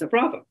meetings was at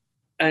Bravo.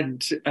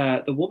 And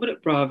the woman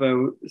at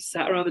Bravo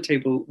sat around the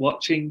table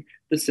watching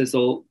the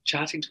sizzle,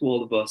 chatting to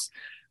all of us.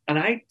 And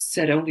I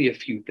said only a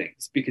few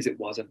things because it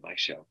wasn't my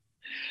show.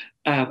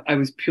 I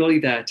was purely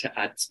there to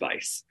add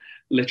spice,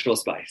 literal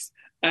spice.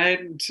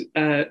 And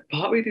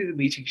partway through the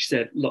meeting, she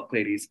said, "Look,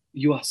 ladies,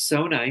 you are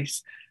so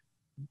nice.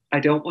 I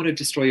don't want to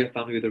destroy your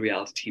family with a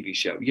reality TV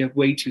show. You're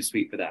way too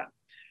sweet for that.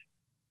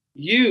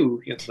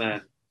 You, young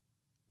man,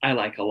 I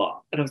like a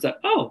lot." And I was like,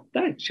 "Oh,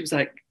 thanks." She was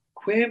like,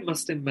 "Queer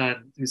Muslim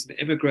man who's an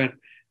immigrant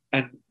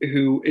and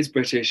who is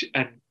British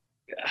and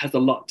has a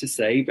lot to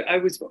say," but I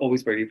was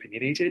always very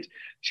opinionated.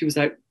 She was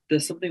like,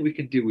 "There's something we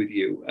can do with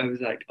you." I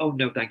was like, "Oh,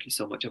 no, thank you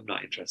so much. I'm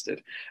not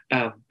interested.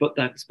 But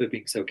thanks for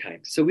being so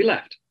kind." So we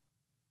left.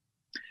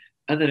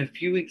 And then a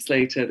few weeks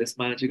later, this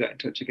manager got in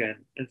touch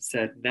again and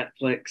said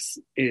Netflix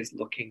is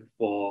looking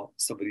for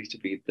somebody to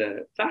be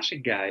the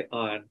fashion guy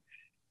on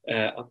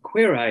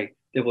Queer Eye.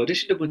 They've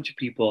auditioned a bunch of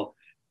people,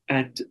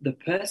 and the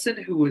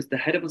person who was the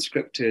head of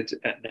unscripted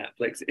at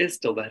Netflix is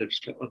still the head of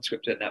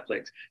unscripted at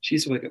Netflix. She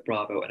used to work at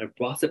Bravo, and her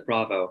boss at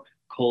Bravo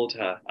called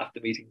her after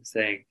the meeting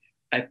saying,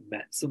 "I've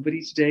met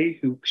somebody today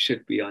who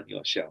should be on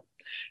your show."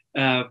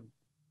 And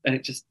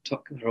it just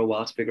took her a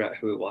while to figure out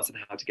who it was and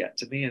how to get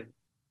to me, and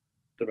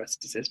the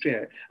rest is history.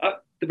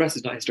 The rest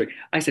is not history.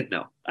 I said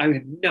no. I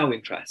had no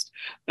interest.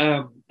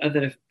 And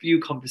then a few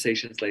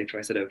conversations later,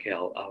 I said, "Okay,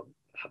 I'll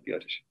have the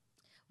audition."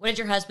 What did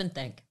your husband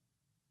think?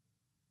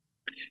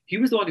 He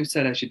was the one who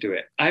said I should do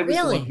it. I was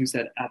the one Really? who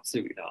said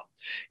absolutely not.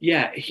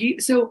 Yeah,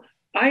 so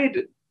I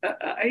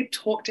had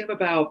talked to him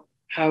about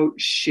how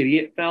shitty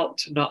it felt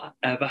to not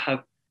ever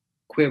have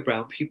queer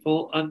brown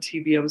people on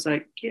TV. I was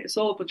like, yeah, it's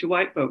all a bunch of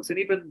white folks, and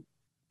even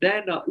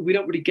they're not. We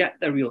don't really get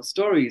their real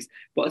stories.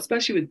 But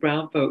especially with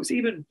brown folks,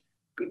 even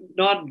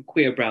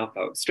non-queer brown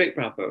folks, straight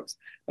brown folks,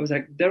 I was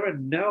like, there are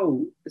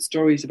no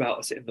stories about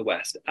us in the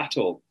West at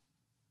all.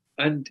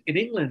 And in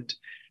England,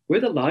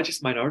 we're the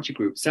largest minority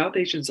group. South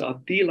Asians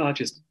are the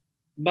largest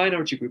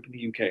minority group in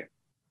the UK.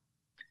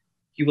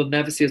 You will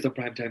never see us on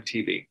primetime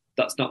TV.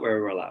 That's not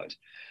where we're allowed.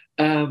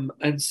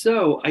 And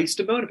so I used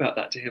to moan about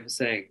that to him,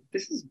 saying,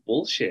 "This is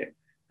bullshit.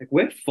 Like,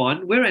 we're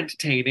fun, we're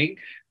entertaining.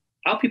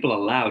 Our people are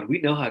loud. We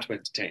know how to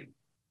entertain."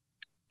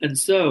 And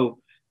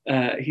so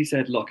He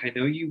said, look, I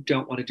know you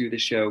don't want to do the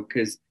show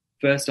because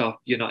first off,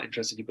 you're not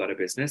interested, you've got a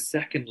business.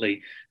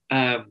 Secondly,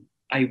 I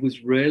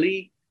was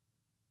really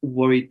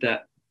worried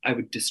that I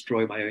would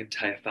destroy my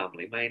entire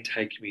family, my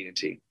entire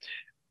community.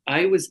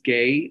 I was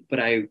gay, but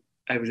I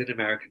was in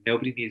America.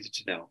 Nobody needed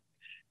to know.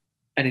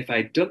 And if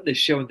I'd done this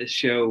show and this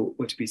show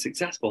were to be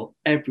successful,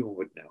 everyone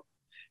would know.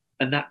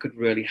 And that could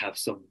really have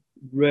some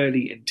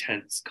really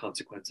intense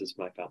consequences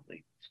for my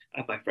family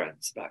and my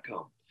friends back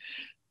home.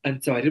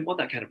 And so I didn't want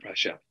that kind of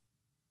pressure.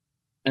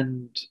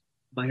 And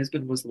my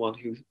husband was the one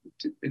who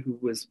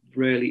was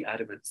really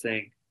adamant,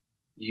 saying,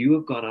 "You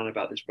have gone on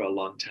about this for a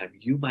long time.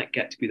 You might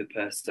get to be the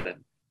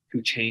person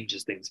who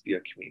changes things for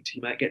your community.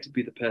 You might get to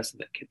be the person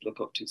that kids look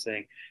up to,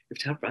 saying, if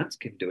Tam France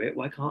can do it,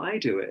 why can't I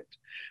do it?"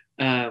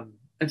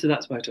 And so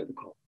that's why I took the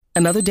call.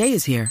 Another day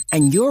is here,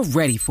 and you're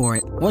ready for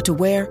it. What to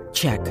wear?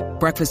 Check.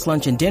 Breakfast,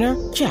 lunch, and dinner?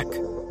 Check.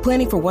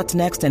 Planning for what's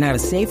next and how to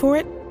save for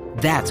it?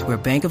 That's where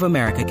Bank of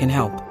America can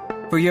help.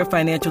 For your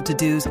financial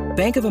to-dos,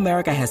 Bank of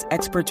America has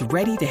experts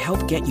ready to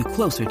help get you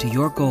closer to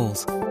your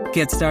goals.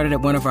 Get started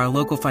at one of our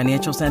local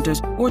financial centers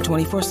or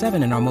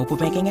 24/7 in our mobile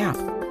banking app.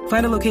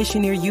 Find a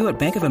location near you at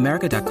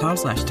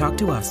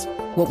bankofamerica.com/talktous.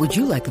 What would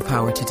you like the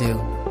power to do?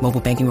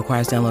 Mobile banking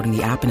requires downloading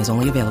the app and is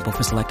only available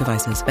for select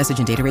devices. Message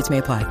and data rates may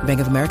apply.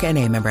 Bank of America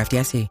N.A., member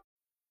FDIC.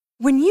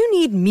 When you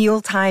need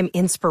mealtime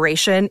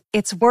inspiration,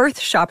 it's worth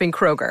shopping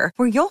Kroger,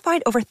 where you'll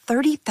find over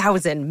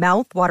 30,000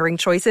 mouth-watering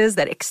choices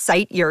that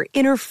excite your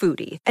inner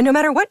foodie. And no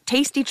matter what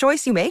tasty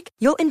choice you make,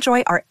 you'll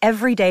enjoy our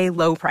everyday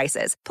low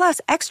prices, plus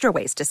extra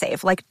ways to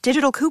save, like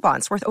digital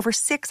coupons worth over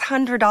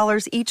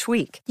 $600 each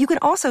week. You can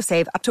also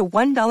save up to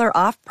 $1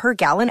 off per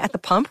gallon at the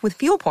pump with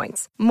fuel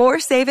points. More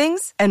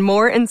savings and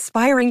more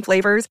inspiring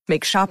flavors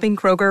make shopping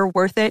Kroger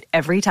worth it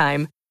every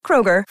time.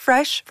 Kroger,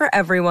 fresh for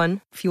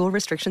everyone. Fuel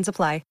restrictions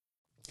apply.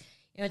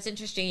 You know, it's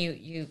interesting.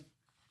 You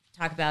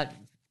talk about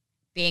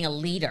being a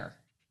leader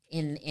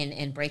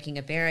in breaking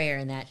a barrier,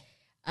 and that,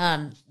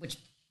 which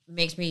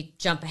makes me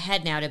jump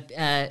ahead now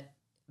to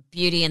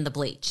Beauty and the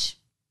Bleach,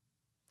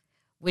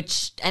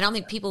 which I don't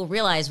think people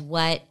realize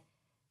what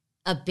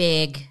a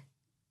big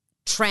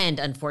trend.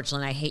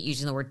 Unfortunately, I hate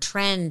using the word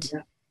trend.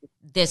 Yeah.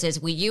 This is.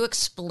 Will you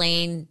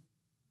explain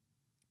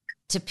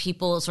to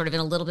people, sort of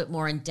in a little bit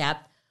more in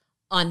depth,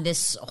 on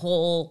this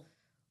whole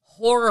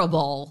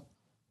horrible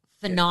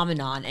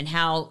phenomenon and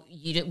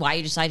why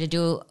you decided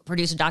to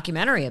produce a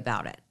documentary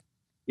about it?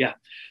 Yeah.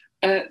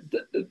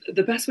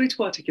 The best way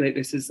to articulate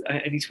this is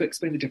I need to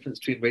explain the difference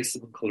between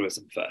racism and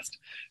colorism first.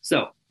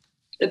 So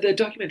the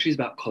documentary is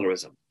about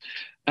colorism.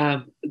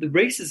 The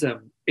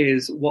racism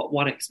is what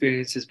one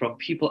experiences from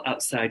people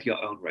outside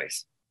your own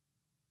race.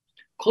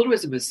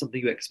 Colorism is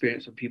something you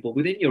experience from people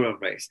within your own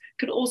race. It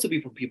can also be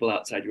from people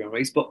outside your own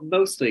race, but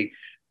mostly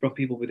from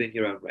people within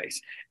your own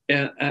race.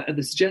 And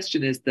the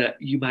suggestion is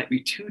that you might be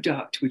too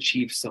dark to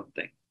achieve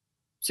something.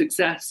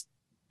 Success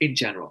in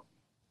general.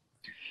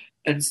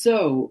 And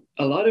so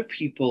a lot of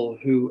people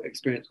who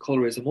experience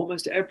colorism,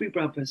 almost every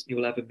brown person you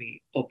will ever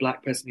meet or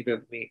black person you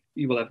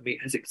will ever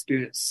meet has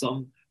experienced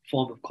some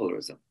form of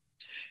colorism.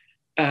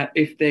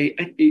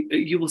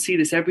 You will see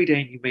this every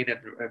day and you may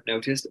never have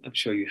noticed, I'm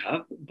sure you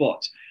have,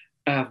 but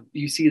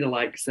you see the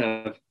likes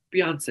of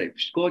Beyonce.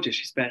 She's gorgeous,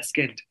 she's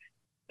fair-skinned.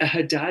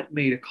 Her dad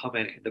made a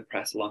comment in the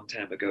press a long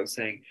time ago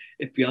saying,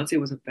 if Beyonce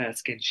wasn't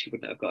fair-skinned, she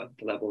wouldn't have gotten to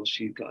the levels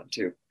she's gotten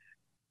to.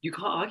 You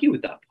can't argue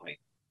with that point.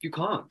 You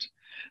can't,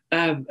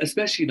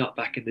 especially not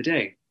back in the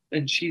day.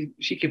 And she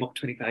came up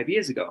 25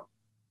 years ago.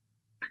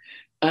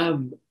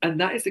 And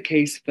that is the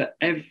case for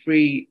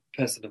every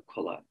person of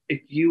color.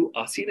 If you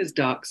are seen as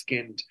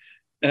dark-skinned,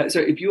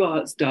 if you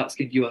are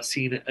dark-skinned, you are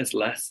seen as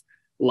less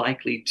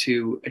likely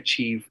to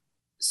achieve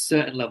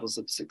certain levels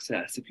of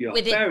success. If you are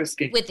fairer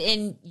skinned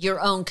within your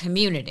own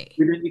community,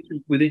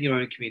 within your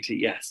own community,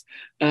 yes.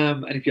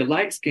 And if you're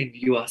light skinned,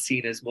 you are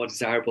seen as more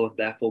desirable and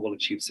therefore will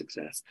achieve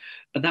success.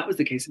 And that was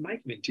the case in my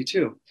community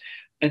too.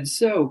 And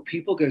so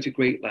people go to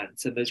great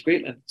lengths, and those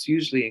great lengths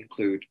usually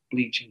include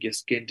bleaching your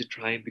skin to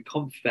try and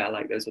become fair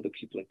like those other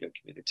people in your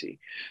community.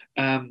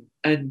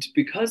 And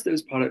because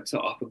those products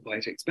are often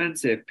quite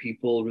expensive,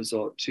 people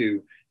resort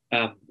to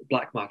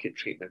black market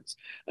treatments.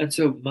 And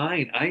so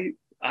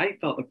I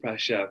felt the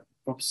pressure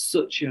from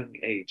such a young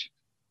age.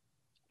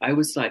 I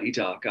was slightly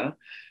darker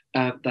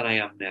than I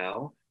am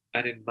now.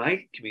 And in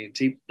my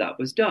community, that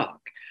was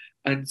dark.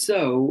 And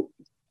so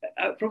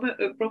from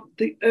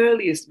the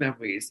earliest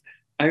memories,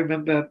 I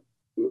remember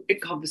in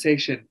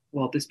conversation,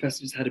 well, this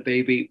person just had a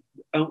baby.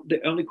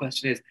 The only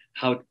question is,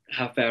 how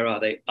fair are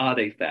they? Are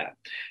they fair?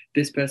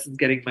 This person's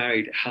getting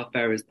married. How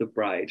fair is the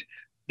bride?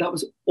 That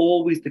was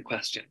always the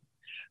question.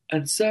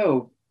 And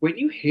so when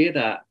you hear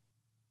that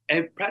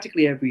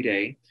practically every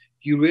day,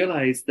 you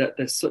realize that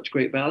there's such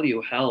great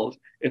value held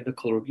in the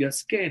color of your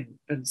skin.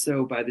 And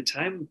so by the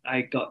time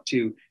I got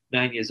to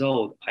 9 years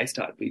old, I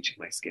started bleaching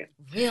my skin.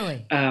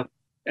 Really?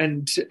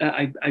 And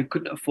I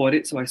couldn't afford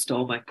it, so I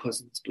stole my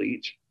cousin's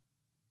bleach.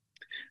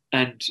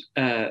 And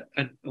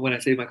when I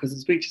say my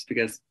cousin's bleach, it's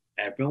because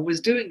everyone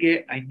was doing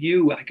it. I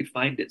knew I could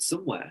find it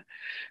somewhere.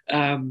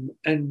 And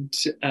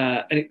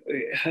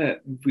it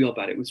hurt real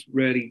bad. It was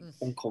really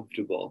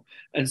uncomfortable.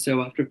 And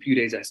so after a few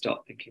days, I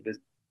started thinking,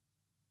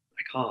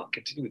 I can't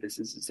continue with this.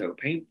 This is so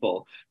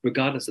painful,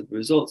 regardless of the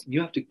results. And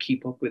you have to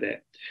keep up with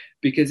it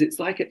because it's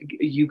like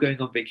you going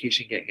on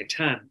vacation, getting a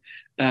tan.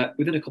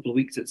 Within a couple of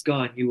weeks, it's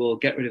gone. You will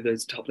get rid of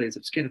those top layers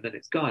of skin and then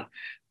it's gone.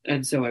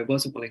 And so I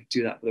wasn't willing to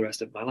do that for the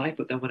rest of my life.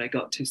 But then when I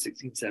got to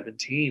 16,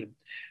 17,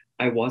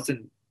 I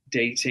wasn't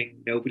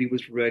dating. Nobody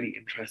was really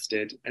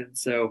interested. And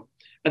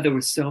there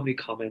were so many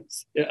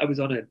comments. I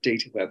was on a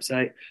dating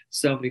website,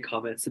 so many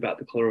comments about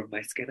the color of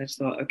my skin. I just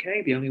thought,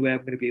 okay, the only way I'm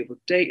going to be able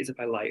to date is if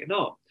I lighten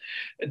up.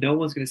 And no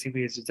one's going to see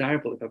me as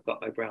desirable if I've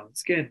got my brown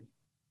skin.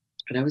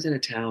 And I was in a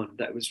town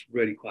that was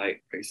really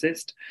quite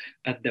racist,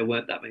 and there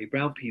weren't that many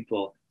brown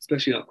people,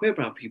 especially not queer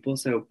brown people.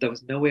 So there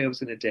was no way I was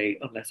going to date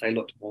unless I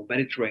looked more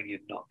Mediterranean,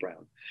 not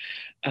brown.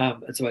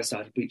 And so I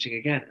started bleaching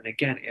again. And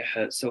again, it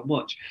hurt so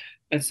much.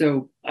 And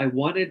so I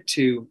wanted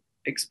to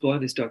explore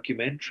in this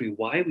documentary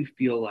why we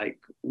feel like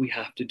we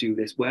have to do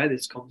this, where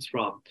this comes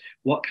from,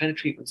 what kind of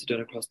treatments are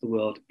done across the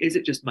world. Is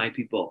it just my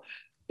people?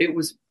 It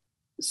was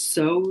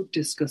so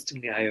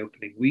disgustingly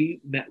eye-opening.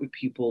 We met with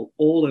people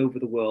all over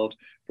the world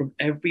from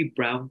every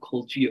brown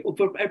culture, or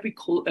from every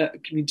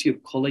community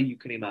of color you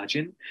can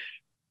imagine.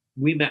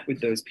 We met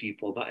with those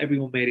people. Not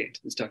everyone made it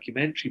into this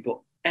documentary, but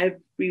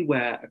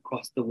everywhere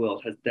across the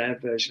world has their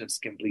version of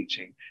skin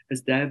bleaching,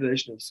 has their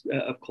version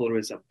of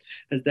colorism,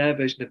 has their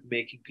version of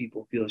making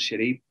people feel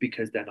shitty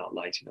because they're not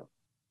light enough.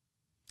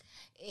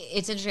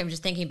 It's interesting. I'm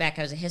just thinking back.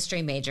 I was a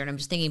history major, and I'm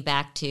just thinking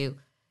back to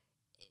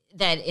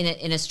that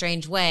in a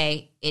strange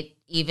way, it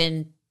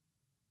even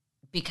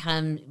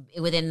become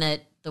within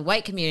the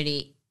white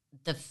community,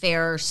 the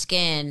fairer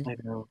skin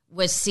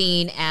was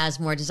seen as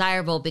more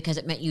desirable because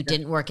it meant you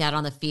didn't work out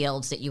on the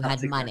fields, that you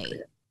had money.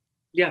 Exactly.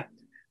 Yeah.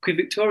 Queen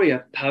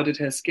Victoria powdered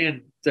her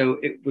skin, so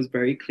it was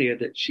very clear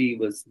that she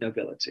was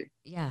nobility.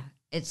 Yeah.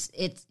 It's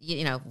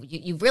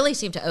you really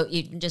seem to,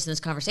 just in this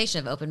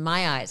conversation, have opened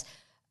my eyes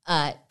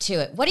to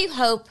it. What do you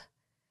hope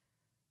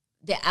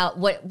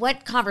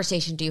what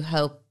conversation do you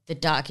hope the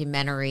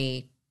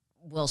documentary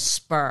will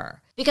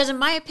spur? Because in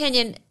my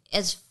opinion,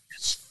 as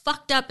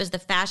fucked up as the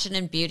fashion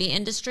and beauty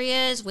industry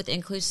is with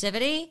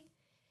inclusivity,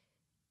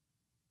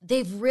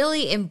 they've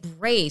really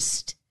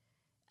embraced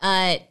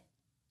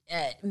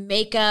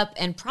makeup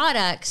and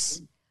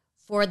products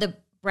for the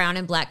brown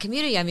and black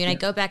community. I mean, I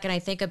go back and I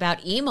think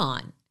about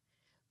Iman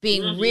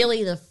being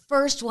really the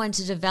first one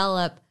to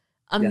develop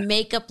a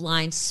makeup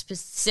line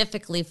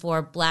specifically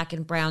for black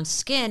and brown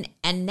skin,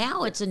 and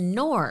now it's a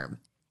norm.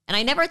 And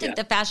I never think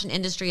the fashion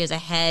industry is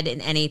ahead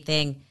in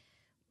anything.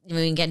 I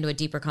mean, we can get into a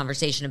deeper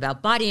conversation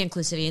about body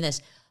inclusivity and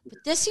this,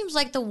 but this seems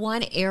like the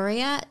one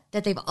area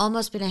that they've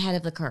almost been ahead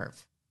of the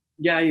curve.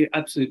 Yeah, I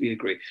absolutely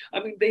agree.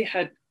 I mean, they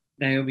had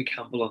Naomi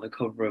Campbell on the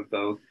cover of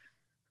Vogue,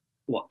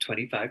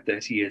 25,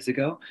 30 years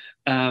ago,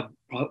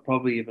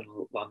 probably even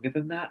longer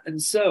than that.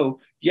 And so,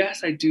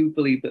 yes, I do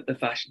believe that the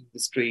fashion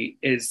industry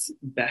is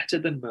better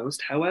than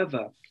most.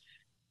 However,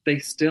 they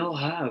still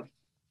have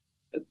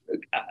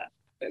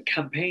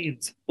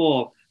campaigns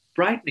for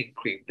brightening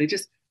cream. They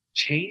just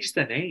changed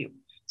the name.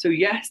 So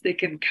yes, they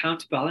can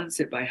counterbalance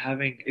it by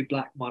having a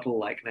black model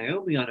like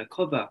Naomi on a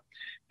cover,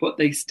 but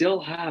they still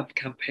have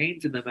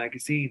campaigns in their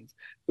magazines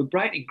for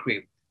brightening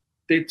cream.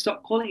 They've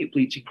stopped calling it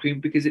bleaching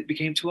cream because it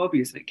became too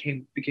obvious and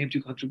it became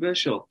too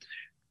controversial.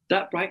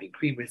 That brightening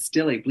cream is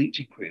still a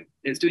bleaching cream.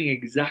 It's doing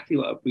exactly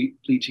what a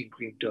bleaching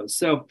cream does.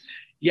 So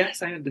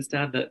yes, I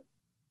understand that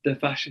the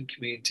fashion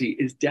community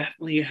is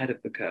definitely ahead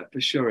of the curve.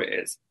 For sure it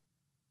is.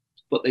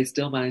 But they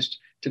still managed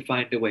to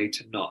find a way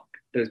to knock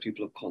those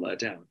people of color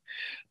down.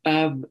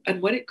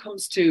 And when it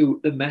comes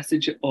to the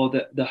message or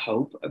the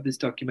hope of this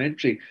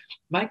documentary,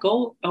 my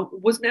goal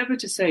was never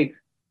to say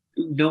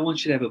no one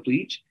should ever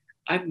bleach.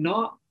 I'm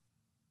not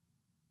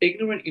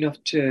ignorant enough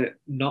to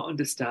not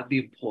understand the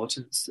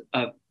importance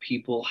of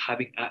people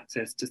having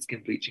access to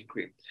skin bleaching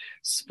cream.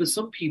 For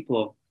some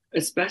people,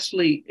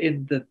 especially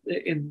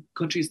in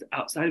countries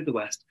outside of the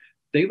West,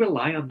 they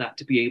rely on that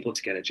to be able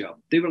to get a job.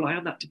 They rely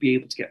on that to be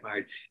able to get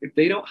married. If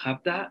they don't have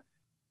that,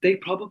 they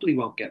probably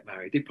won't get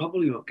married. They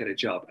probably won't get a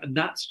job. And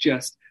that's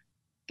just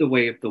the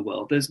way of the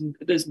world.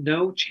 There's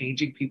no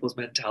changing people's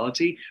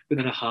mentality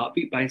within a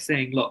heartbeat by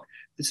saying, look,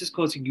 this is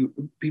causing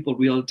people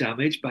real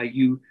damage by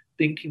you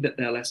thinking that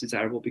they're less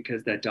desirable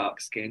because they're dark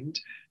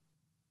skinned.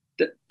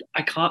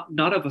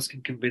 None of us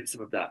can convince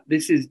them of that.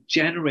 This is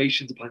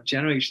generations upon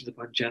generations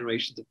upon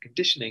generations of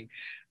conditioning.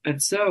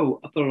 And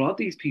so for a lot of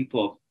these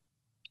people,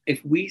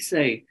 if we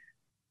say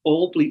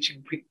all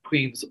bleaching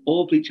creams,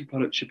 all bleaching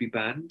products should be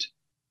banned,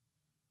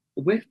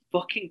 we're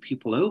fucking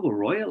people over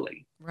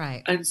royally.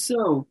 Right. And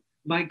so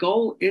my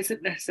goal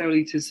isn't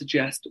necessarily to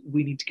suggest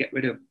we need to get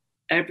rid of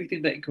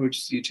everything that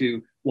encourages you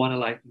to want to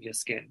lighten your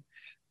skin.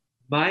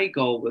 My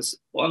goal was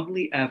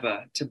only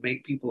ever to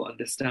make people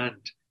understand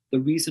the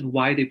reason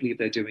why they believe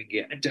they're doing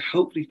it, and to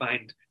hopefully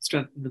find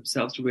strength in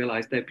themselves to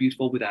realize they're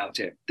beautiful without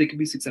it. They can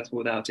be successful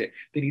without it.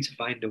 They need to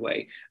find a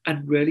way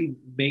and really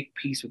make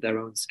peace with their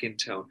own skin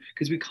tone,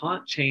 because we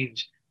can't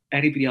change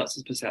anybody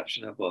else's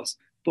perception of us.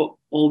 But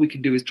all we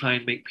can do is try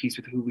and make peace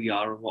with who we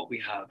are and what we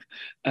have.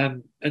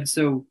 And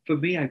so for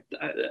me,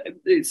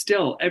 it's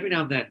still, every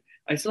now and then,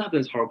 I still have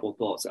those horrible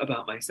thoughts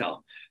about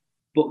myself,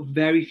 but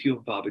very few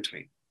and far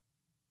between.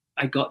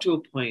 I got to a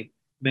point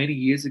many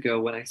years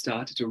ago when I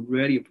started to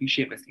really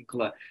appreciate my skin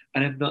color.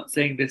 And I'm not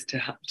saying this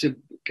to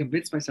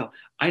convince myself.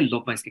 I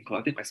love my skin color.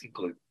 I think my skin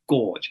color is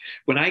gorge.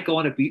 When I go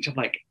on a beach, I'm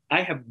like,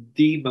 I have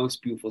the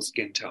most beautiful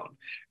skin tone.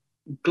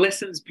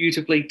 Glistens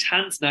beautifully,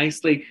 tans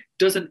nicely,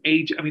 doesn't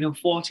age. I mean, I'm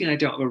 40 and I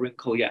don't have a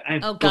wrinkle yet.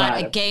 Oh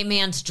God, a gay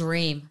man's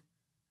dream.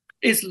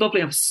 It's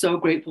lovely. I'm so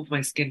grateful for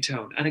my skin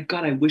tone. And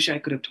God, I wish I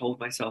could have told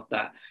myself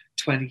that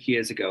 20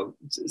 years ago,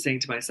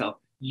 saying to myself,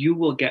 you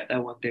will get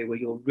there one day where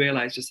you'll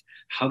realize just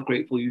how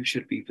grateful you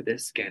should be for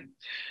this skin.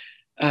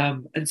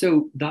 And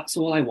so that's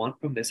all I want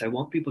from this. I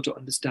want people to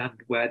understand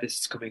where this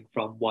is coming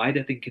from, why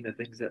they're thinking the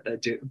things that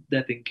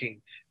they're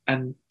thinking,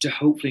 and to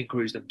hopefully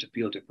encourage them to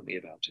feel differently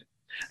about it.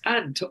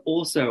 And to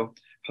also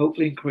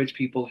hopefully encourage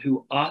people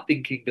who are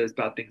thinking those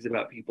bad things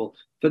about people,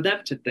 for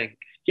them to think,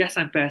 yes,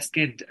 I'm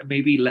fair-skinned, and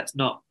maybe let's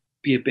not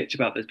be a bitch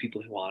about those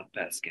people who aren't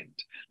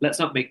fair-skinned. Let's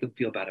not make them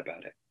feel bad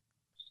about it.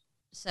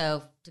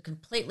 So to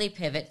completely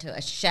pivot to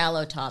a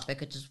shallow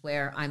topic, which is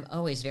where I'm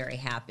always very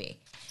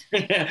happy.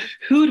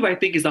 Who do I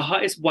think is the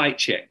hottest white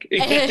chick?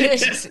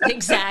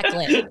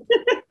 Exactly.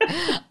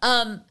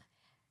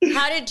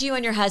 How did you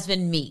and your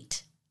husband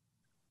meet?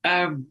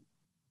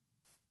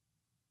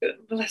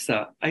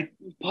 Melissa, I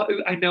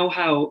know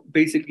how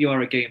basically you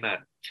are a gay man.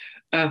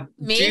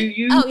 Me? Do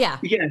you? Oh, yeah.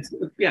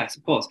 Yes,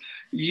 of course.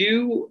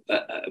 You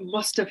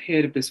must have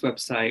heard of this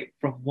website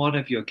from one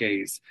of your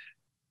gays.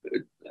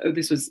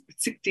 This was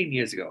 16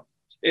 years ago.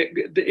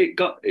 It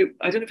got,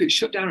 I don't know if it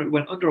shut down or it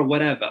went under or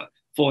whatever,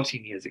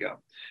 14 years ago.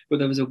 But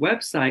there was a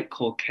website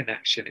called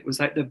Connection. It was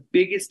like the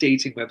biggest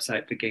dating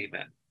website for gay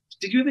men.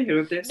 Did you ever hear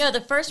of this? No,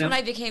 the first one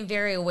I became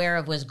very aware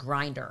of was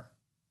Grindr.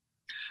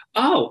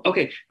 Oh,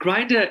 okay.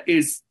 Grindr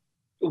is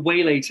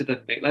way later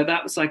than me. Like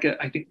that was like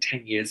I think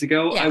 10 years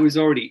ago. Yeah. I was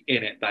already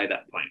in it by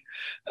that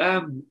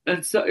point.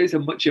 And so it's a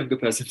much younger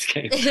person's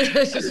game.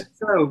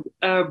 So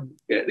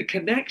the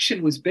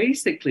Connection was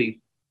basically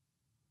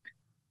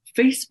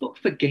Facebook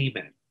for gay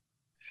men.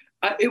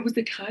 It was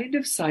the kind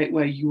of site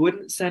where you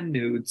wouldn't send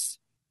nudes.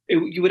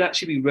 You would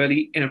actually be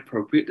really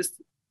inappropriate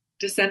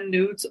to send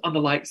nudes on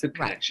the likes of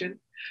Connection.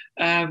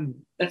 Right.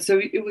 And so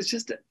it was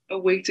just a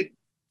way to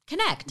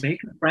connect,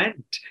 make a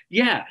friend.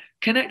 Yeah,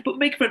 connect, but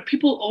make a friend.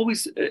 People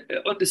always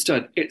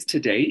understood it's to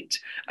date.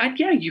 And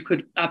yeah, you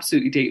could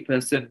absolutely date a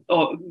person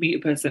or meet a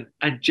person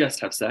and just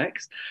have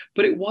sex.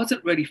 But it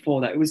wasn't really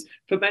for that. It was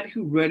for men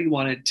who really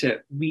wanted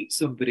to meet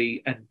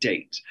somebody and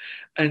date.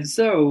 And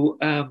so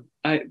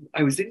I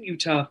was in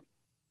Utah.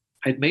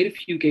 I'd made a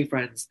few gay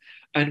friends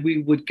and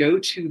we would go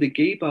to the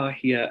gay bar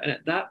here. And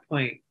at that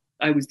point,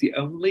 I was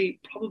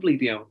probably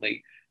the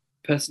only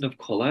person of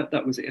color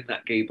that was in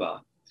that gay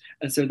bar.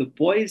 And so the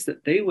boys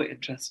that they were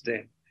interested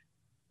in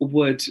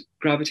would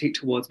gravitate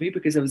towards me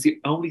because I was the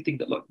only thing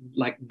that looked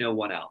like no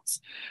one else.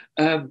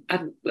 And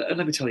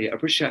let me tell you, a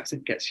British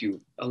accent gets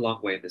you a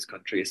long way in this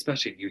country,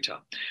 especially in Utah.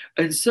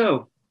 And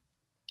so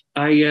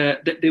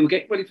they were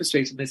getting really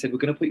frustrated and they said, we're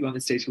going to put you on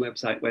this dating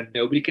website where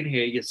nobody can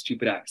hear your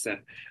stupid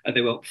accent and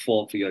they won't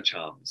fall for your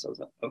charms. So I was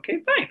like,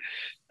 okay, fine.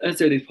 And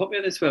so they put me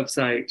on this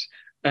website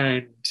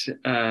and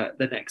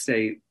the next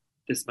day,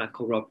 this man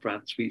called Rob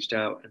France reached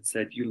out and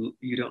said, you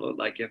don't look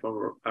like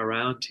you're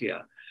around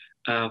here.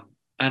 And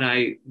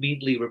I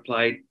meanly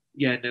replied,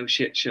 yeah, no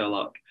shit,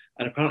 Sherlock.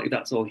 And apparently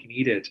that's all he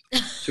needed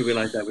to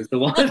realize I was the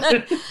one.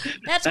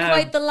 That's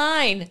quite the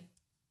line.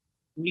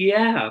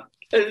 Yeah.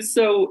 And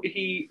so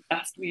he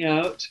asked me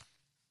out.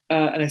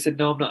 And I said,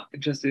 no, I'm not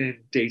interested in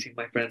dating.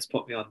 My friends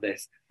put me on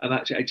this.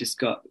 I just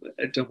got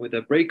done with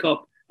a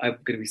breakup. I'm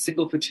going to be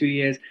single for 2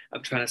 years.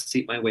 I'm trying to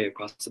seek my way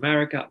across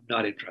America. I'm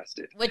not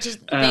interested. Which is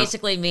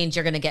basically means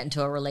you're going to get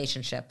into a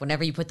relationship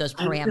whenever you put those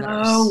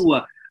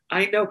parameters.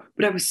 I know.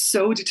 But I was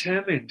so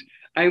determined.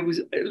 I was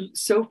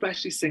so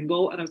freshly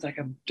single and I was like,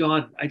 I'm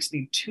done. I just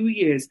need 2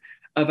 years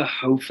of a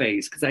hoe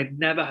phase because I'd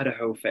never had a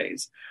hoe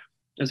phase.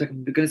 I was like,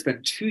 I'm going to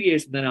spend 2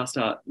 years and then I'll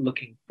start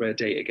looking for a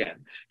date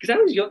again. Because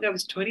I was young. I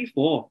was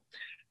 24.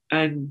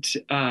 And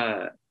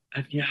yeah,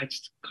 I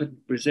just couldn't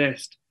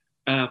resist.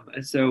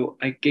 And so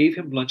I gave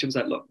him lunch. I was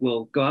like, look,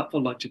 we'll go out for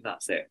lunch and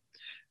that's it.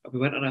 And we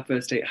went on our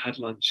first date, had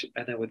lunch.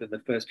 And then within the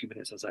first few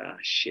minutes, I was like,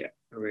 shit,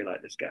 I really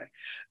like this guy.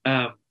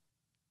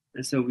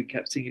 And so we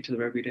kept seeing each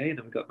other every day. And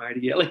then we got married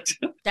a year later.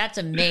 That's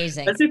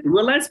amazing. That's it.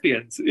 We're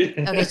lesbians.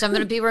 Okay, so I'm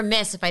going to be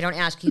remiss if I don't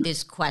ask you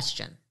these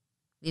questions.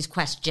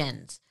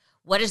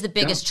 What is the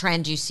biggest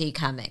trend you see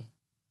coming?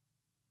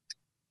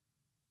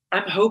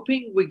 I'm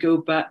hoping we go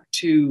back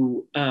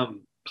to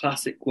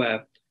classic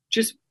wear,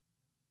 just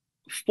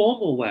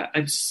formal wear.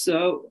 I'm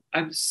so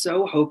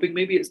hoping,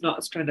 maybe it's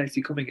not a trend I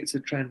see coming, it's a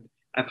trend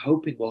I'm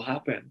hoping will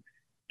happen,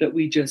 that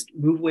we just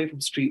move away from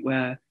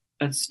streetwear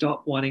and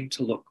stop wanting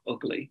to look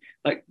ugly.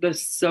 Like,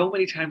 there's so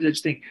many times I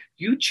just think,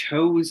 you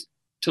chose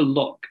to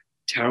look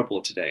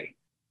terrible today.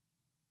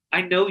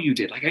 I know you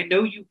did. Like, I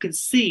know you can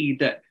see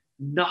that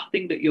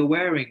nothing that you're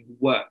wearing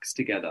works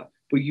together,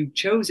 but you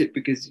chose it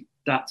because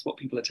that's what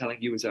people are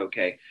telling you is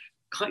okay.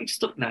 Can't you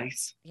just look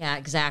nice? Yeah,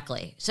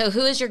 exactly. So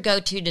who is your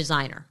go-to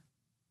designer?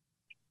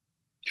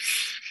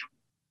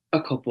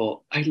 A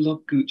couple. I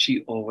love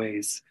Gucci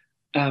always.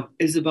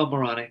 Isabel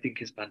Moran, I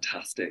think, is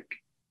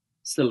fantastic.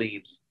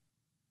 Celine.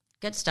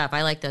 Good stuff.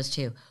 I like those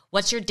too.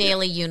 What's your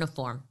daily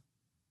uniform?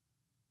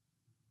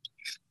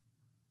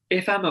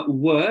 If I'm at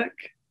work,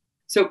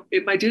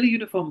 my daily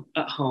uniform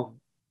at home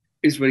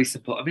is really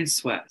simple. I'm in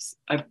sweats.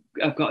 I've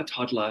got a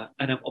toddler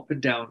and I'm up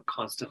and down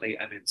constantly.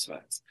 I'm in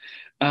sweats.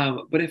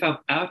 But if I'm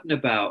out and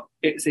about,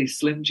 it's a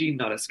slim jean,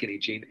 not a skinny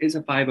jean. It's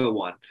a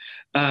 501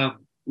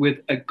 with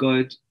a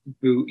good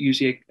boot,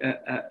 usually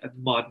a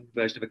modern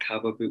version of a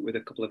cowboy boot with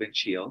a couple of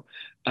inch heel,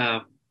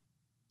 a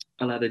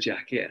leather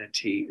jacket and a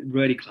tee.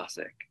 Really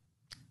classic.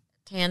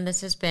 Tan,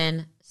 this has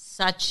been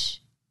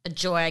such a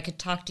joy. I could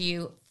talk to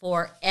you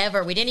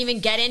forever. We didn't even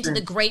get into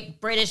the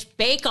Great British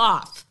Bake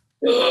Off.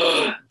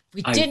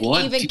 We didn't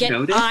even get.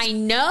 I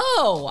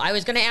know. I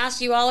was going to ask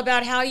you all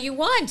about how you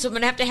won, so I'm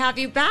going to have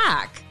you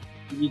back.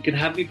 You can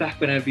have me back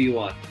whenever you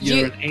want.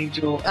 You're an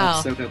angel.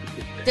 I'm so glad.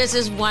 This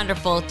is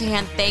wonderful.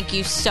 Tan, thank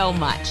you so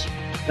much.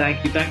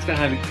 Thank you. Thanks for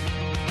having me.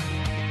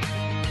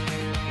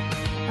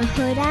 A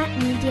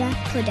Huda Media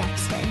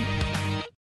Production.